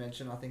one to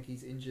mention. I think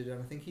he's injured,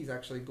 and I think he's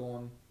actually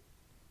gone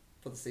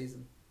for the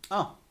season.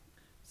 Oh,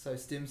 So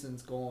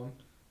Stimson's gone.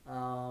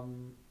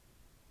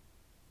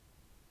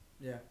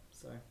 Yeah,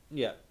 so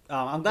yeah.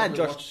 I'm glad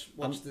probably Josh.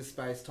 watch this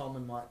space.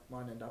 Tom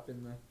might end up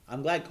in the.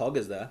 I'm glad Cog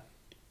is there.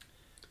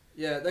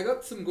 Yeah, they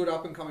got some good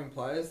up and coming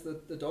players,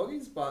 the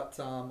doggies, but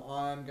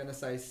I'm gonna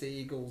say Sea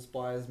Eagles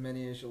by as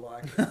many as you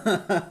like.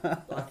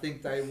 I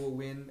think they will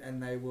win,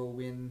 and they will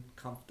win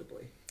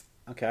comfortably.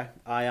 Okay,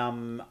 I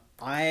am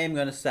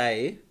going to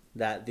say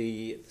that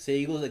the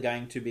Sea Eagles are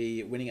going to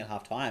be winning at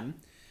half time,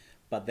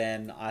 but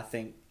then I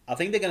think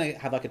they're going to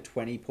have like a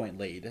 20-point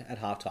lead at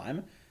half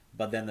time,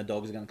 but then the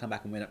Dogs are going to come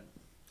back and win it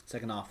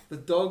second half. The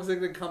Dogs are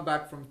going to come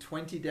back from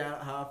 20 down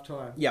at half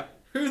time.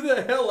 Yep. Who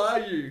the hell are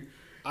you?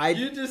 I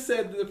You just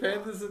said the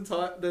Panthers and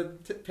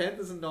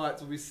Panthers and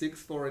Knights will be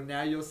 6-4, and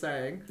now you're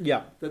saying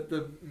Yep. that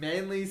the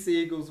Manly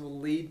Sea Eagles will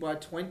lead by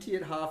 20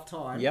 at half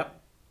time. Yep.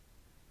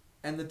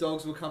 And the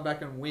Dogs will come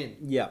back and win.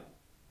 Yep.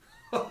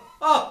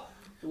 Oh,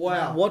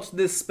 wow. Watch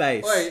this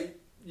space. Wait,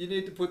 you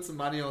need to put some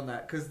money on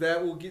that, because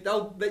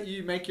they'll let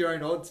you make your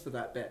own odds for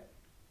that bet.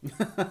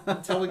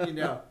 I'm telling you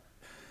now.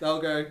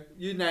 They'll go,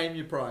 you name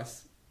your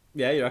price.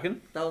 Yeah, you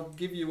reckon? They'll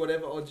give you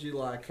whatever odds you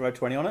like. Throw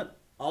 20 on it?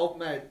 I'll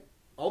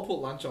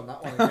put lunch on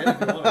that one again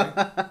if you want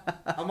to.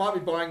 I might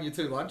be buying you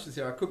 2 lunches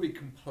here. I could be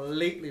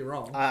completely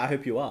wrong. I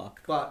hope you are.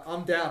 But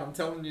I'm down. I'm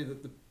telling you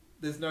that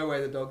there's no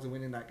way the Dogs are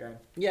winning that game.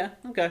 Yeah,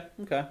 okay.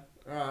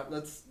 Alright,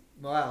 let's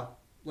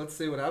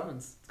see what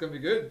happens. It's going to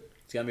be good.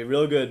 It's going to be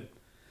real good.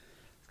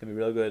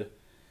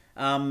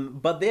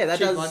 But yeah, that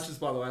Cheap does... lunches,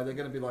 by the way. They're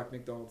going to be like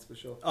McDonald's for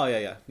sure. Oh,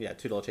 yeah. $2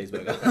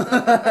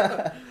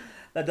 cheeseburger.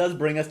 That does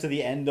bring us to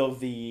the end of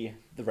the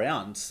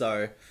round.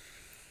 So,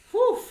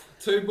 Whew,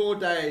 2 more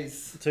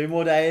days. 2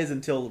 more days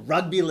until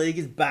rugby league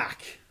is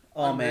back.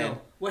 Oh, Unreal. man.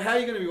 Well, how are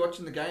you going to be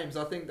watching the games?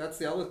 I think that's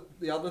the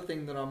other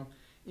thing that I'm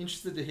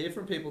interested to hear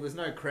from people. There's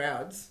no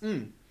crowds.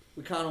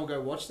 We can't all go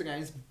watch the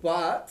games,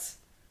 but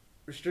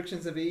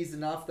restrictions have eased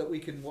enough that we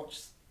can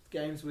watch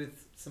games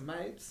with some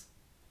mates.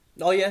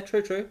 Oh, yeah,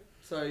 true.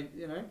 So,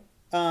 you know.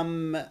 I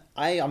mean,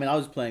 I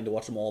was planning to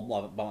watch them all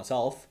by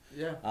myself.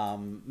 Yeah.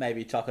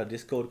 Maybe chuck a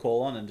Discord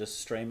call on and just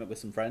stream it with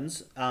some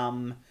friends.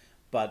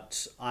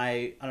 But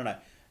I don't know.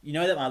 You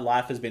know that my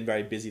life has been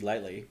very busy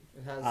lately.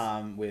 It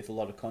has. With a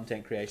lot of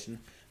content creation.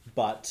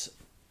 But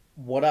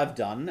what I've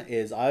done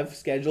is I've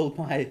scheduled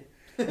my life.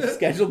 Your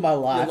life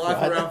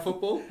right? around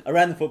football?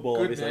 Around the football,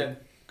 Good obviously. man.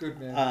 Good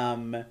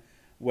man.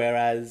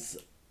 Whereas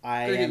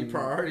I Gotta get am... your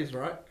priorities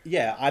right.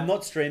 Yeah, I'm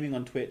not streaming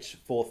on Twitch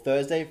for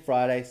Thursday,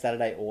 Friday,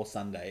 Saturday, or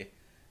Sunday.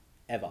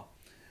 Ever.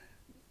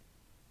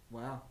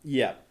 Wow.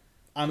 Yeah.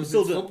 It's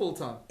football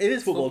time. It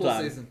is football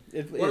time. Season.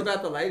 What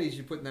about the ladies?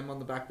 You putting them on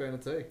the back burner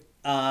too?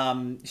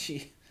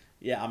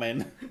 Yeah, I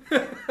mean,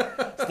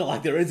 it's not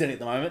like there is any at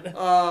the moment.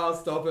 Oh,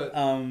 stop it.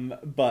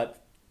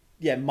 But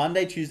yeah,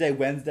 Monday, Tuesday,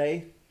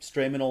 Wednesday,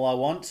 streaming all I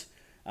want.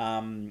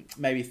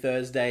 Maybe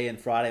Thursday and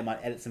Friday, I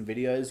might edit some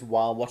videos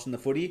while watching the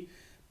footy.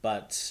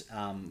 But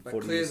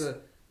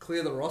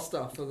clear the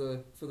roster for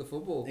the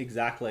football.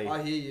 Exactly.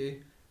 I hear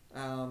you.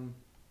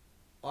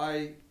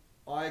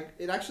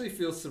 It actually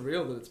feels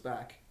surreal that it's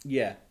back.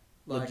 Yeah,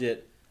 like,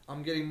 legit.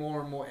 I'm getting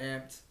more and more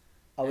amped.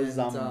 I was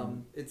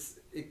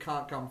it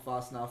can't come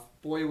fast enough.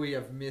 Boy, we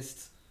have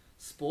missed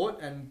sport,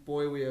 and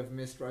boy, we have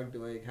missed rugby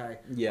league. Hey,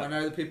 yeah. I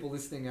know the people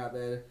listening out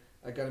there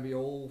are going to be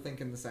all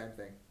thinking the same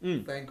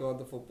thing. Thank God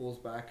the football's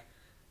back.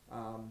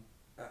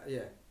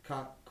 Yeah,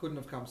 couldn't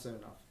have come soon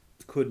enough.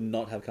 Could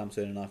not have come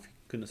soon enough.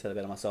 Couldn't have said it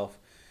better myself.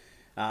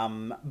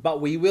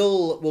 But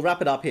we'll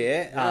wrap it up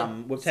here.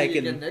 Yeah. We've See you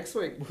taken again next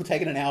week. We've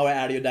taken an hour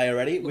out of your day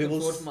already. Looking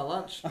forward to my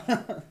lunch.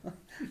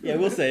 Yeah,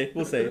 we'll see.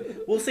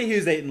 We'll see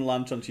who's eating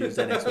lunch on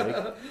Tuesday next week.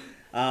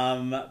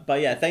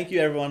 But yeah, thank you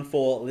everyone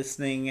for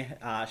listening.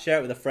 Share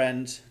it with a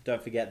friend.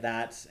 Don't forget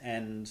that.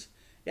 And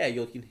yeah,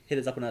 you can hit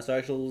us up on our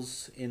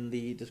socials in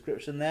the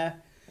description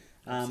there.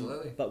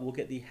 Absolutely. But we'll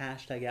get the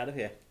hashtag out of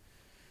here.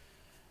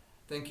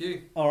 Thank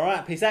you. All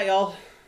right. Peace out, y'all.